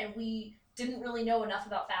maiden, and we didn't really know enough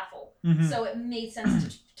about Fafel. Mm-hmm. So it made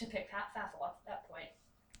sense to pick Fafel at that point.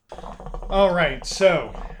 All right,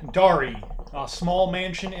 so Dari, a small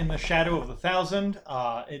mansion in the shadow of the thousand.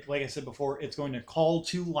 Like I said before, it's going to call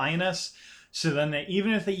to Lioness. So then,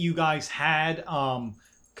 even if you guys had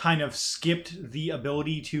kind of skipped the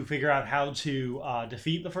ability to figure out how to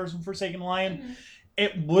defeat the First and Forsaken Lion, Mm-hmm.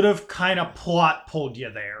 it would have kind of plot pulled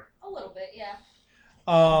you there. A little bit, yeah.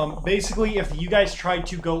 Basically, if you guys tried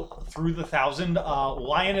to go through the thousand,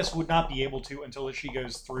 Lioness would not be able to until she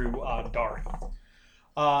goes through Dari.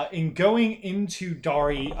 In going into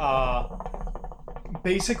Dari,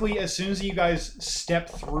 basically, as soon as you guys step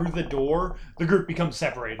through the door, the group becomes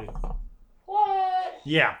separated. What?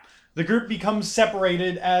 Yeah. The group becomes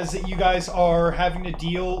separated as you guys are having to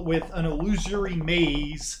deal with an illusory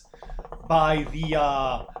maze by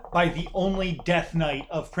the only Death Knight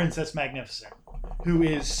of Princess Magnificent, who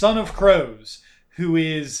is Son of Crows, who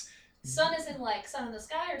is... Sun is in, like, Sun in the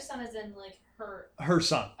Sky, or Sun is in, like, her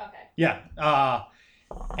son. Okay. Yeah.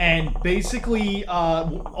 And basically,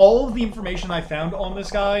 all of the information I found on this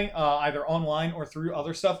guy, either online or through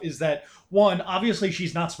other stuff, is that, one, obviously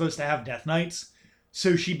she's not supposed to have Death Knights,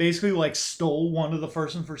 so she basically, like, stole one of the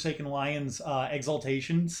First and Forsaken Lion's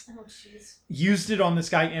exaltations, Oh, jeez. used it on this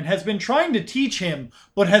guy, and has been trying to teach him,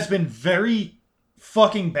 but has been very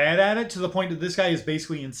fucking bad at it, to the point that this guy is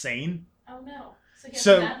basically insane. Oh, no.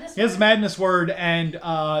 So he has Madness Word, and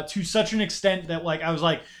to such an extent that, like, I was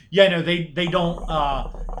like, yeah, no, they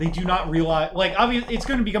do not realize, like, it's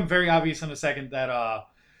going to become very obvious in a second that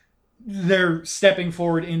they're stepping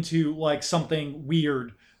forward into, like, something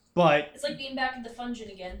weird, but it's like being back in the Fungeon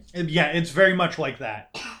again. Yeah, it's very much like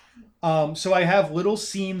that. So I have little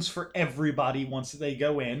scenes for everybody once they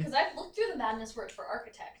go in. Because I've looked through the Madness Word for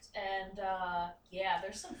Architect, and yeah,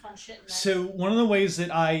 there's some fun shit in there. So one of the ways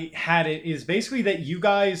that I had it is basically that you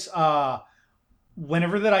guys,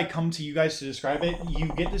 whenever that I come to you guys to describe it, you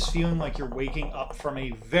get this feeling like you're waking up from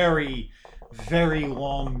a very, very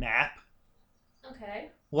long nap. Okay.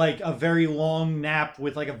 Like a very long nap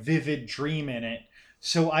with like a vivid dream in it.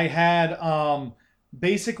 So I had,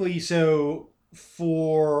 basically, so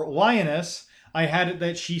for Lioness, I had it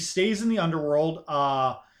that she stays in the underworld.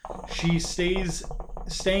 She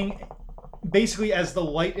staying basically as the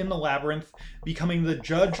light in the labyrinth, becoming the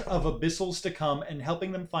judge of abyssals to come and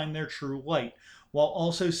helping them find their true light, while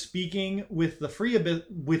also speaking with the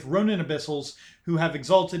with Ronin abyssals who have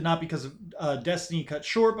exalted not because of destiny cut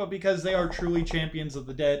short, but because they are truly champions of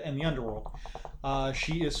the dead and the underworld.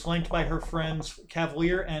 She is flanked by her friends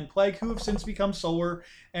Cavalier and Plague, who have since become Solar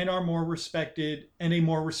and are more respected, and a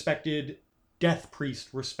more respected Death Priest,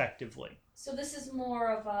 respectively. So this is more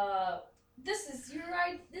of a... You're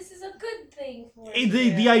right, this is a good thing for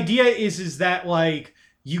The idea is that, like,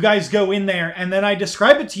 you guys go in there, and then I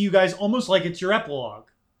describe it to you guys almost like it's your epilogue.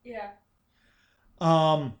 Yeah.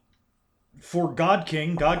 For God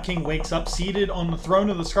King wakes up seated on the throne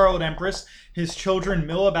of the Scarlet Empress. His children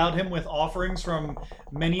mill about him with offerings from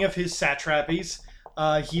many of his satrapies.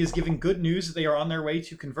 He is giving good news that they are on their way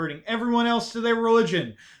to converting everyone else to their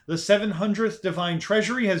religion. The 700th Divine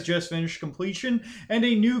Treasury has just finished completion, and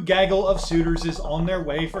a new gaggle of suitors is on their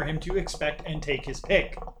way for him to expect and take his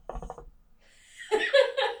pick.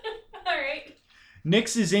 Alright.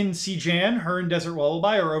 Nyx is in Sijan. Her and Desert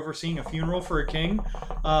Lullaby are overseeing a funeral for a king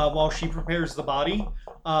while she prepares the body.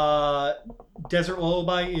 Desert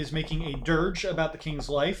Lullaby is making a dirge about the king's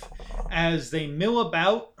life. As they mill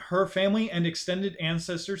about, her family and extended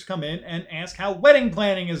ancestors come in and ask how wedding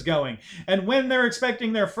planning is going and when they're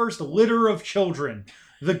expecting their first litter of children.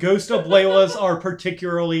 The Ghost of Laylas are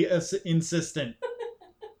particularly insistent.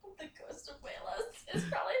 The Ghost of Laylas is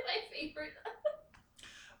probably my favorite.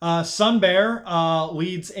 Sunbear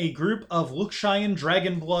leads a group of Luxian,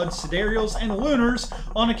 Dragonblood, Siderials, and Lunars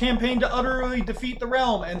on a campaign to utterly defeat the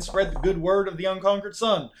realm and spread the good word of the unconquered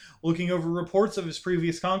sun. Looking over reports of his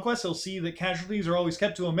previous conquests, he'll see that casualties are always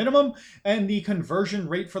kept to a minimum, and the conversion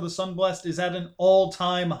rate for the Sunblessed is at an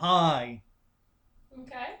all-time high.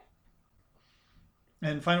 Okay.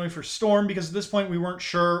 And finally for Storm, because at this point we weren't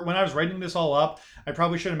sure, when I was writing this all up, I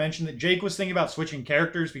probably should have mentioned that Jake was thinking about switching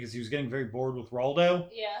characters because he was getting very bored with Raldo.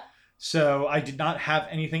 Yeah. So I did not have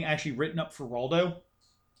anything actually written up for Raldo.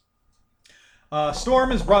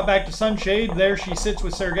 Storm is brought back to Sunshade. There she sits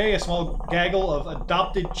with Sergei, a small gaggle of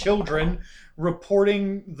adopted children,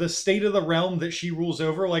 reporting the state of the realm that she rules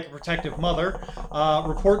over like a protective mother.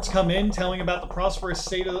 Reports come in telling about the prosperous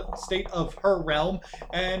state of her realm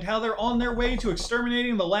and how they're on their way to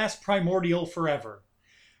exterminating the last primordial forever.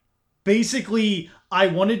 Basically, I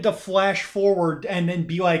wanted to flash forward and then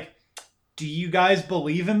be like, do you guys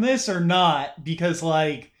believe in this or not? Because,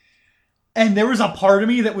 like, and there was a part of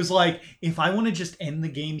me that was like, if I want to just end the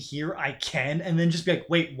game here, I can, and then just be like,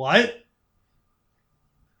 wait, what?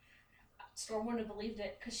 Storm wouldn't have believed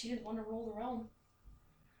it because she didn't want to rule the realm.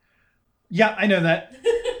 Yeah, I know that.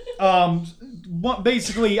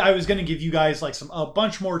 Basically, I was gonna give you guys like a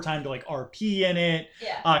bunch more time to like RP in it.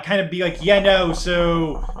 Yeah. Kind of be like, yeah, no.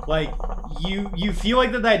 So like, you feel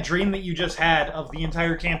like that dream that you just had of the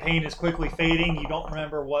entire campaign is quickly fading. You don't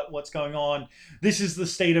remember what's going on. This is the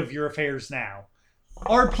state of your affairs now.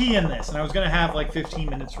 RP in this, and I was gonna have like 15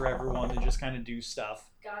 minutes for everyone to just kind of do stuff.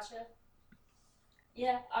 Gotcha.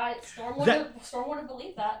 Yeah, Storm wouldn't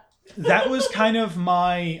believe that. That was kind of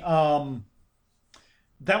my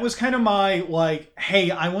like, hey,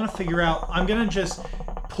 I want to figure out, I'm gonna just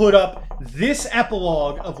put up this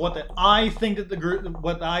epilogue of what I think that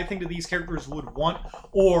these characters would want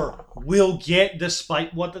or will get,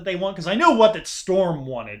 despite what that they want, because I know what that Storm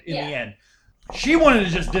wanted in the end. She wanted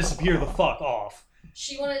to just disappear the fuck off.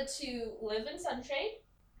 She wanted to live in Sunshade,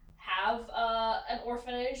 have an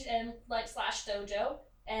orphanage and like / dojo,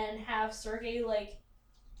 and have Sergei like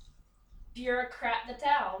bureaucrat the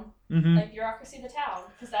town, like bureaucracy the town,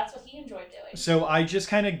 because that's what he enjoyed doing. So I just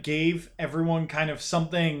kind of gave everyone kind of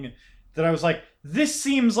something that I was like, this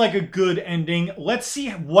seems like a good ending. Let's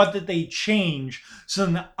see what that they change so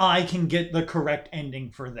that I can get the correct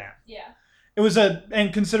ending for them. Yeah. It was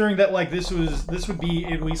and considering that like this would be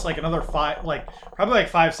at least like another probably like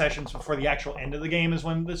 5 sessions before the actual end of the game is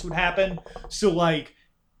when this would happen. So like,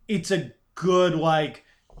 it's a good like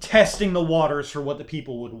testing the waters for what the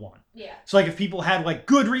people would want. Yeah. So like if people had like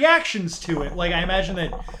good reactions to it, like I imagine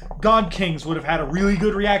that God Kings would have had a really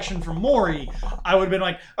good reaction from Mori, I would have been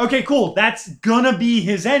like, okay, cool, that's gonna be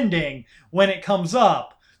his ending when it comes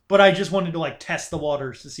up. But I just wanted to like test the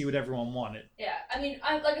waters to see what everyone wanted. Yeah, I mean,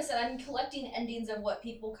 like I said, I'm collecting endings of what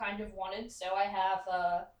people kind of wanted, so I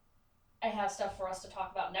have stuff for us to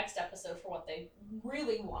talk about next episode for what they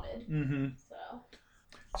really wanted. Mm-hmm.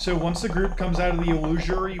 So once the group comes out of the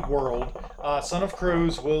illusory world, Son of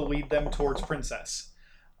Crows will lead them towards Princess.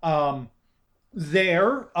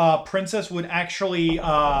 Princess would actually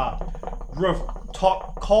call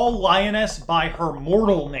Lioness by her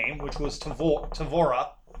mortal name, which was Tavora.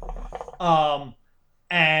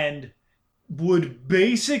 And would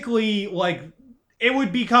basically, like, it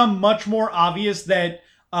would become much more obvious that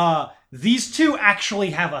these two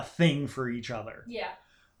actually have a thing for each other. Yeah.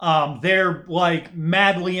 They're, like,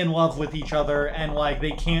 madly in love with each other, and, like,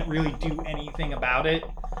 they can't really do anything about it.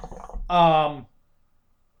 And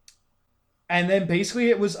then basically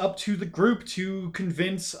it was up to the group to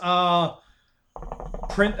convince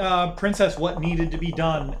Princess what needed to be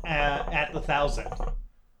done at the 1,000.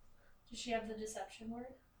 Does she have the deception word?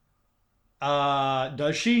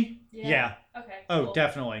 Does she? Yeah. Okay. Oh, cool.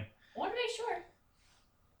 definitely. I want to make sure.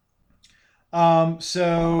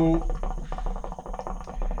 So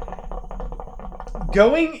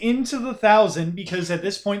going into the 1,000, because at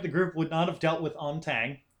this point the group would not have dealt with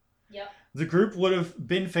Ontang. Yep. The group would have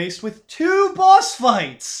been faced with 2 boss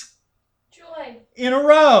fights. Joy. In a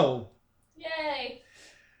row. Yay.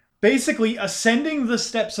 Basically, ascending the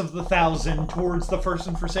steps of the 1,000 towards the First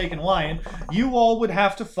and Forsaken Lion, you all would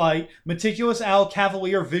have to fight Meticulous Owl,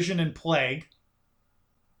 Cavalier, Vision, and Plague.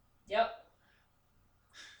 Yep.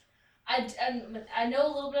 I know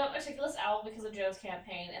a little bit about Meticulous Owl because of Joe's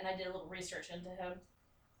campaign, and I did a little research into him.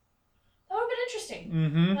 That would have been interesting.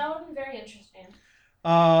 Mm-hmm. That would have been very interesting.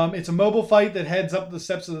 It's a mobile fight that heads up the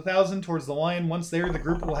steps of the 1,000 towards the lion. Once there, the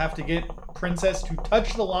group will have to get Princess to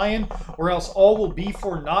touch the lion, or else all will be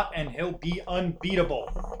for naught and he'll be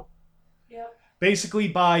unbeatable. Yep.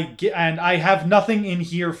 Basically, and I have nothing in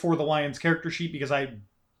here for the lion's character sheet because I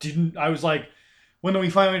was like, when we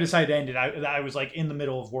finally decided to end it, I was like in the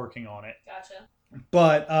middle of working on it. Gotcha.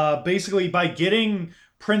 But basically, by getting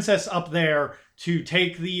Princess up there to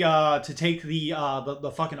take the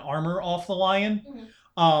fucking armor off the lion. Mm-hmm.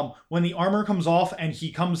 When the armor comes off and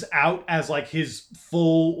he comes out as like his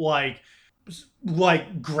full like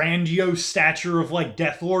grandiose stature of like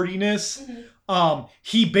Deathlordiness, mm-hmm.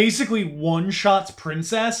 He basically one-shots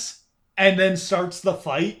Princess and then starts the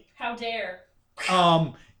fight. How dare.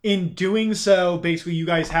 In doing so, basically you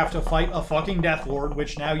guys have to fight a fucking Deathlord,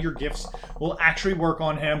 which now your gifts will actually work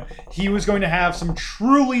on him. He was going to have some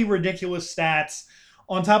truly ridiculous stats.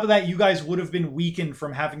 On top of that, you guys would have been weakened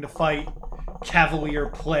from having to fight Cavalier,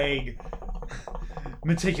 Plague,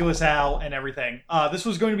 Meticulous Al, and everything. This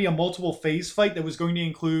was going to be a multiple phase fight that was going to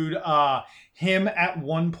include him at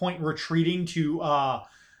one point retreating to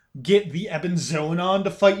get the Ebonzonon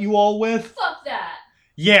to fight you all with. Fuck that.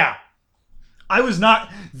 Yeah. I was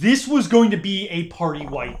not. This was going to be a party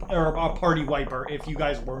wiper if you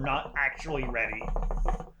guys were not actually ready.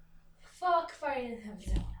 Fuck fighting him.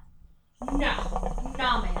 No.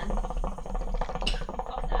 Nah, man.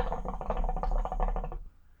 Fuck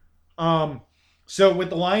that. So with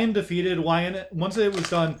the lion defeated, once it was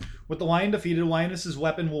done, with the lion defeated, Lioness's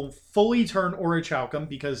weapon will fully turn Orichalcum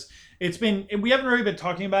because we haven't really been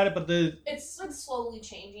talking about it, but it's like slowly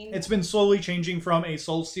changing. It's been slowly changing from a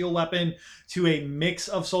Soul Steel weapon to a mix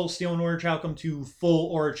of Soul Steel and Orichalcum to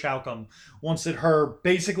full Orichalcum. Once her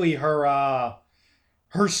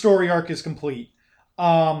story arc is complete.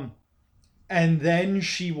 And then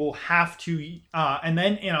she will have to, and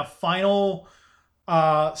then in a final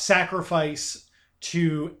sacrifice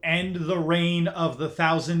to end the reign of the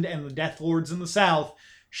Thousand and the Death Lords in the South,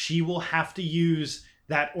 she will have to use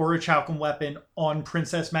that Orichalcum weapon on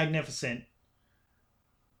Princess Magnificent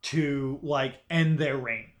to, end their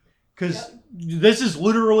reign. Because this is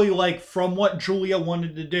literally, from what Julia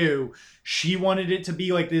wanted to do. She wanted it to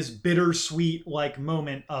be, this bittersweet,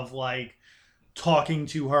 moment of, talking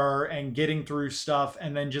to her and getting through stuff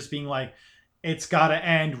and then just being it's gotta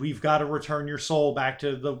end. We've got to return your soul back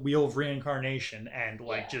to the wheel of reincarnation and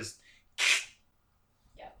just.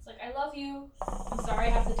 Yeah, it's I love you. I'm sorry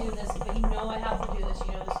I have to do this, but you know I have to do this.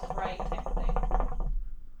 You know this is right, type of thing.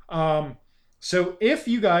 So if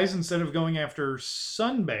you guys, instead of going after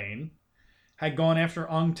Sunbane, had gone after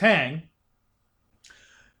Ong Tang,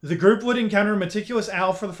 the group would encounter Meticulous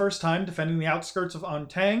Al for the first time, defending the outskirts of Ong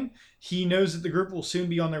Tang. He knows that the group will soon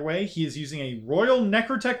be on their way. He is using a Royal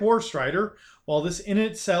Necrotech Warstrider. While this in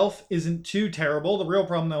itself isn't too terrible, the real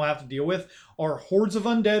problem they'll have to deal with are hordes of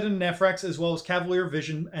undead and Nephrax, as well as Cavalier,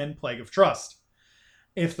 Vision, and Plague of Trust.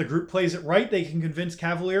 If the group plays it right, they can convince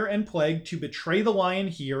Cavalier and Plague to betray the Lion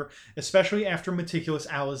here, especially after Meticulous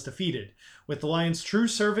Al is defeated. With the Lion's true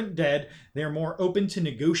servant dead, they are more open to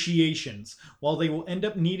negotiations. While they will end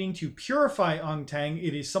up needing to purify Ong Tang,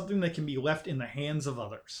 it is something that can be left in the hands of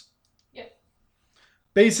others. Yep.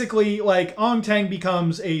 Basically, Ong Tang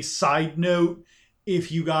becomes a side note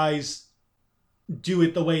if you guys do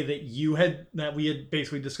it the way that we had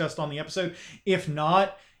basically discussed on the episode. If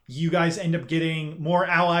not, you guys end up getting more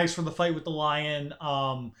allies for the fight with the Lion.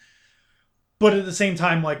 But at the same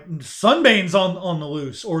time, Sunbane's on the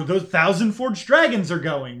loose, or those Thousand Forged Dragons are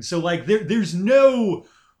going. So, there's no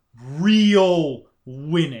real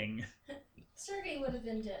winning. Sergei would have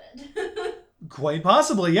been dead. Quite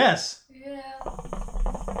possibly, yes. Yeah.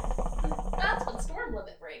 That's when Storm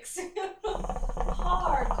Limit breaks.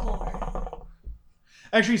 Hardcore.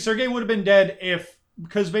 Actually, Sergei would have been dead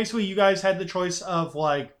because basically you guys had the choice of,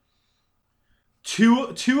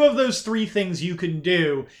 two of those three things you can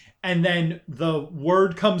do, and then the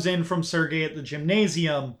word comes in from Sergei at the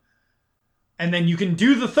gymnasium, and then you can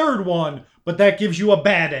do the third one, but that gives you a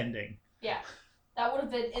bad ending. Yeah. That would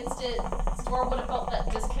have been instant. Storm would have felt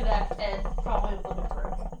that disconnect and probably would have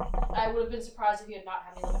broke. I would have been surprised if you had not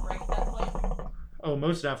had a limit break at that point. Oh,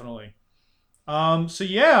 most definitely. So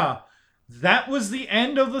yeah, that was the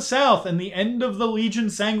end of the South and the end of the Legion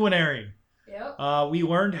Sanguinary. Yep. We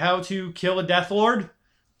learned how to kill a Death Lord.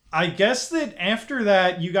 I guess that after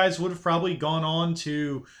that, you guys would have probably gone on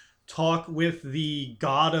to talk with the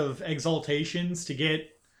God of Exaltations to get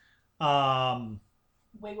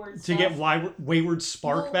Wayward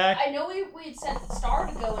Spark back. I know we had sent Star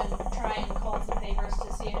to go and try and call in some favors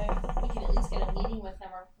to see if we can at least get a meeting with him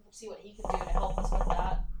or see what he could do to help us with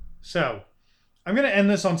that. So, I'm going to end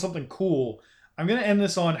this on something cool. I'm going to end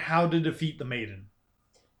this on how to defeat the Maiden.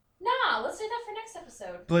 Nah, let's do that for next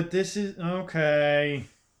episode. But this is... Okay.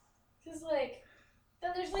 Because,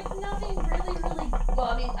 there's, nothing really... Well,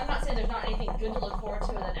 I mean, I'm not saying there's not anything good to look forward to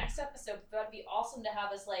in the next episode, but that'd be awesome to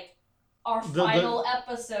have as, our final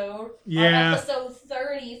episode. Yeah. Our episode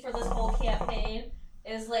 30 for this whole campaign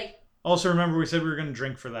is, Also, remember we said we were going to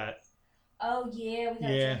drink for that. Oh, yeah, we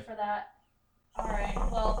gotta drink for that. Alright,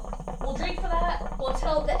 well, we'll drink for that. We'll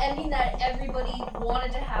tell the ending that everybody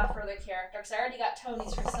wanted to have for their character, because I already got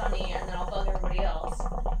Tony's for Sunny, and then I'll bug everybody else.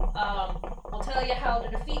 We'll tell you how to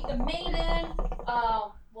defeat the Maiden.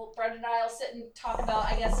 Brenda and I will sit and talk about,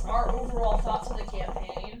 I guess, our overall thoughts of the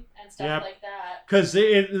campaign and stuff like that. Because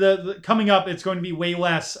coming up, it's going to be way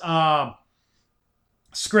less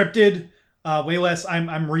scripted. Way less.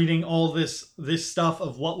 I'm reading all this stuff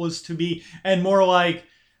of what was to be, and more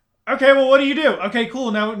okay, well, what do you do? Okay,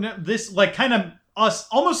 cool. Now this kind of us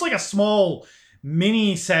almost like a small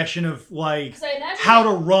mini session of like 'Cause I imagine how to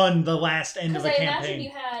run the last end of Because a I imagine campaign. you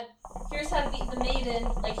had, here's how to beat the maiden,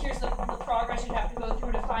 like here's the progress you'd have to go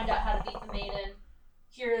through to find out how to beat the maiden.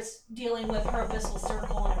 Here's dealing with her abyssal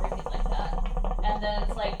circle and everything like that. And then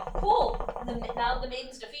it's like, cool, now the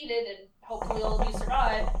maiden's defeated and hopefully all of you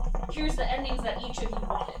survive. Here's the endings that each of you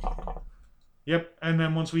wanted. Yep, and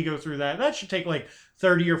then once we go through that, that should take like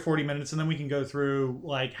 30 or 40 minutes, and then we can go through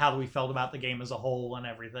like how we felt about the game as a whole and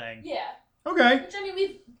everything. Yeah. Okay. Which, I mean,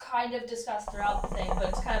 we've kind of discussed throughout the thing, but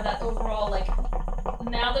it's kind of that overall, like,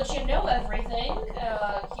 now that you know everything,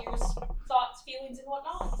 here's thoughts, feelings, and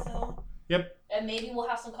whatnot, so. Yep. And maybe we'll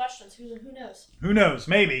have some questions, who knows? Who knows?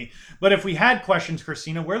 Maybe. But if we had questions,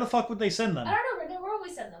 Christina, where the fuck would they send them? I don't know, Brendan, where would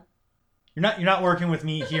we send them? You're not working with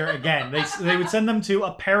me here again. They would send them to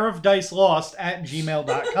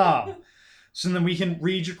apairofdicelost@gmail.com. So then we can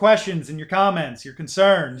read your questions and your comments, your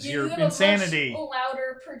concerns, your insanity. You have a much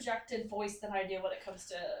louder projected voice than I do when it comes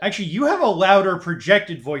to... Actually, you have a louder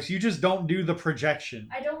projected voice. You just don't do the projection.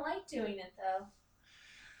 I don't like doing it, though.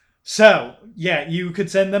 So, yeah, you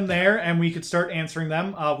could send them there, and we could start answering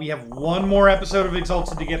them. We have one more episode of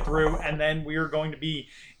Exalted to get through, and then we are going to be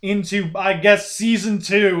into, I guess, season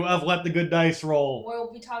 2 of Let the Good Dice Roll. Where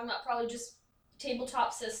we'll be talking about probably just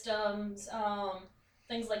tabletop systems,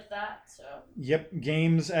 things like that, so... Yep,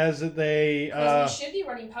 games as they... Because we should be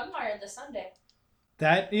running Pugmire this Sunday.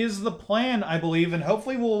 That is the plan, I believe, and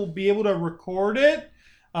hopefully we'll be able to record it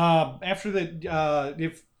after the...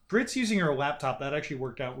 if Brit's using her laptop, that actually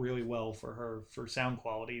worked out really well for her for sound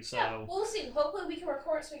quality, so... Yeah, we'll see. Hopefully we can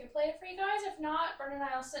record it so we can play it for you guys. If not, Brendan and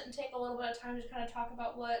I will sit and take a little bit of time to kind of talk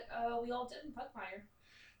about what we all did in Pugmire.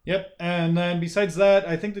 Yep, and then besides that,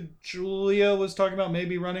 I think that Julia was talking about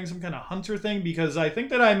maybe running some kind of hunter thing, because I think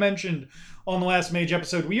that I mentioned on the last Mage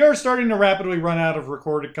episode, we are starting to rapidly run out of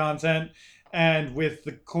recorded content, and with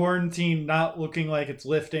the quarantine not looking like it's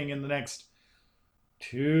lifting in the next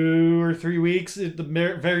 2 or 3 weeks at the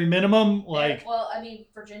very minimum, like... Yeah, well, I mean,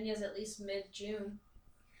 Virginia's at least mid-June.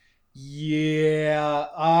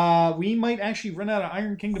 Yeah, we might actually run out of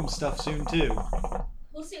Iron Kingdom stuff soon, too.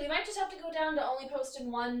 We'll see. We might just have to go down to only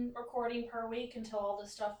posting one recording per week until all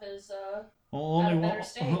this stuff is at a better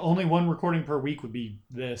state. Only one recording per week would be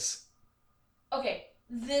this. Okay,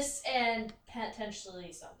 this and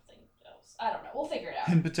potentially something else. I don't know. We'll figure it out.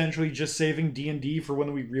 And potentially just saving D&D for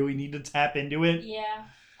when we really need to tap into it. Yeah.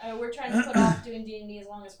 We're trying to put off doing D&D as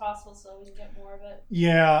long as possible so we can get more of it.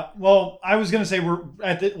 Yeah, well, I was going to say we're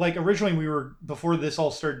at the, like originally we were, before this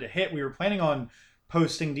all started to hit, we were planning on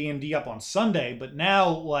posting D&D up on Sunday, but now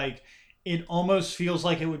like it almost feels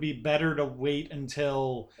like it would be better to wait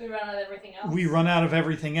until we run out of everything else. We run out of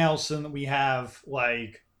everything else and we have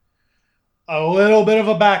like a little bit of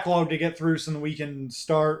a backlog to get through so that we can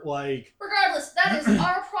start like... Regardless, that is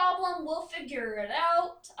our problem. We'll figure it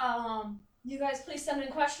out. You guys please send in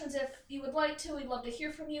questions if you would like to. We'd love to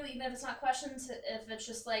hear from you, even if it's not questions, if it's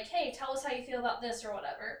just like, hey, tell us how you feel about this or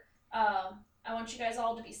whatever. I want you guys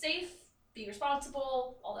all to be safe, be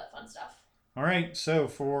responsible, all that fun stuff. All right, so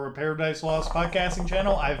for Paradise Lost podcasting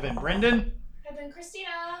channel, I've been Brendan. I've been Christina.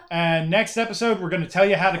 And next episode, we're going to tell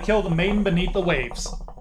you how to kill the maiden beneath the waves.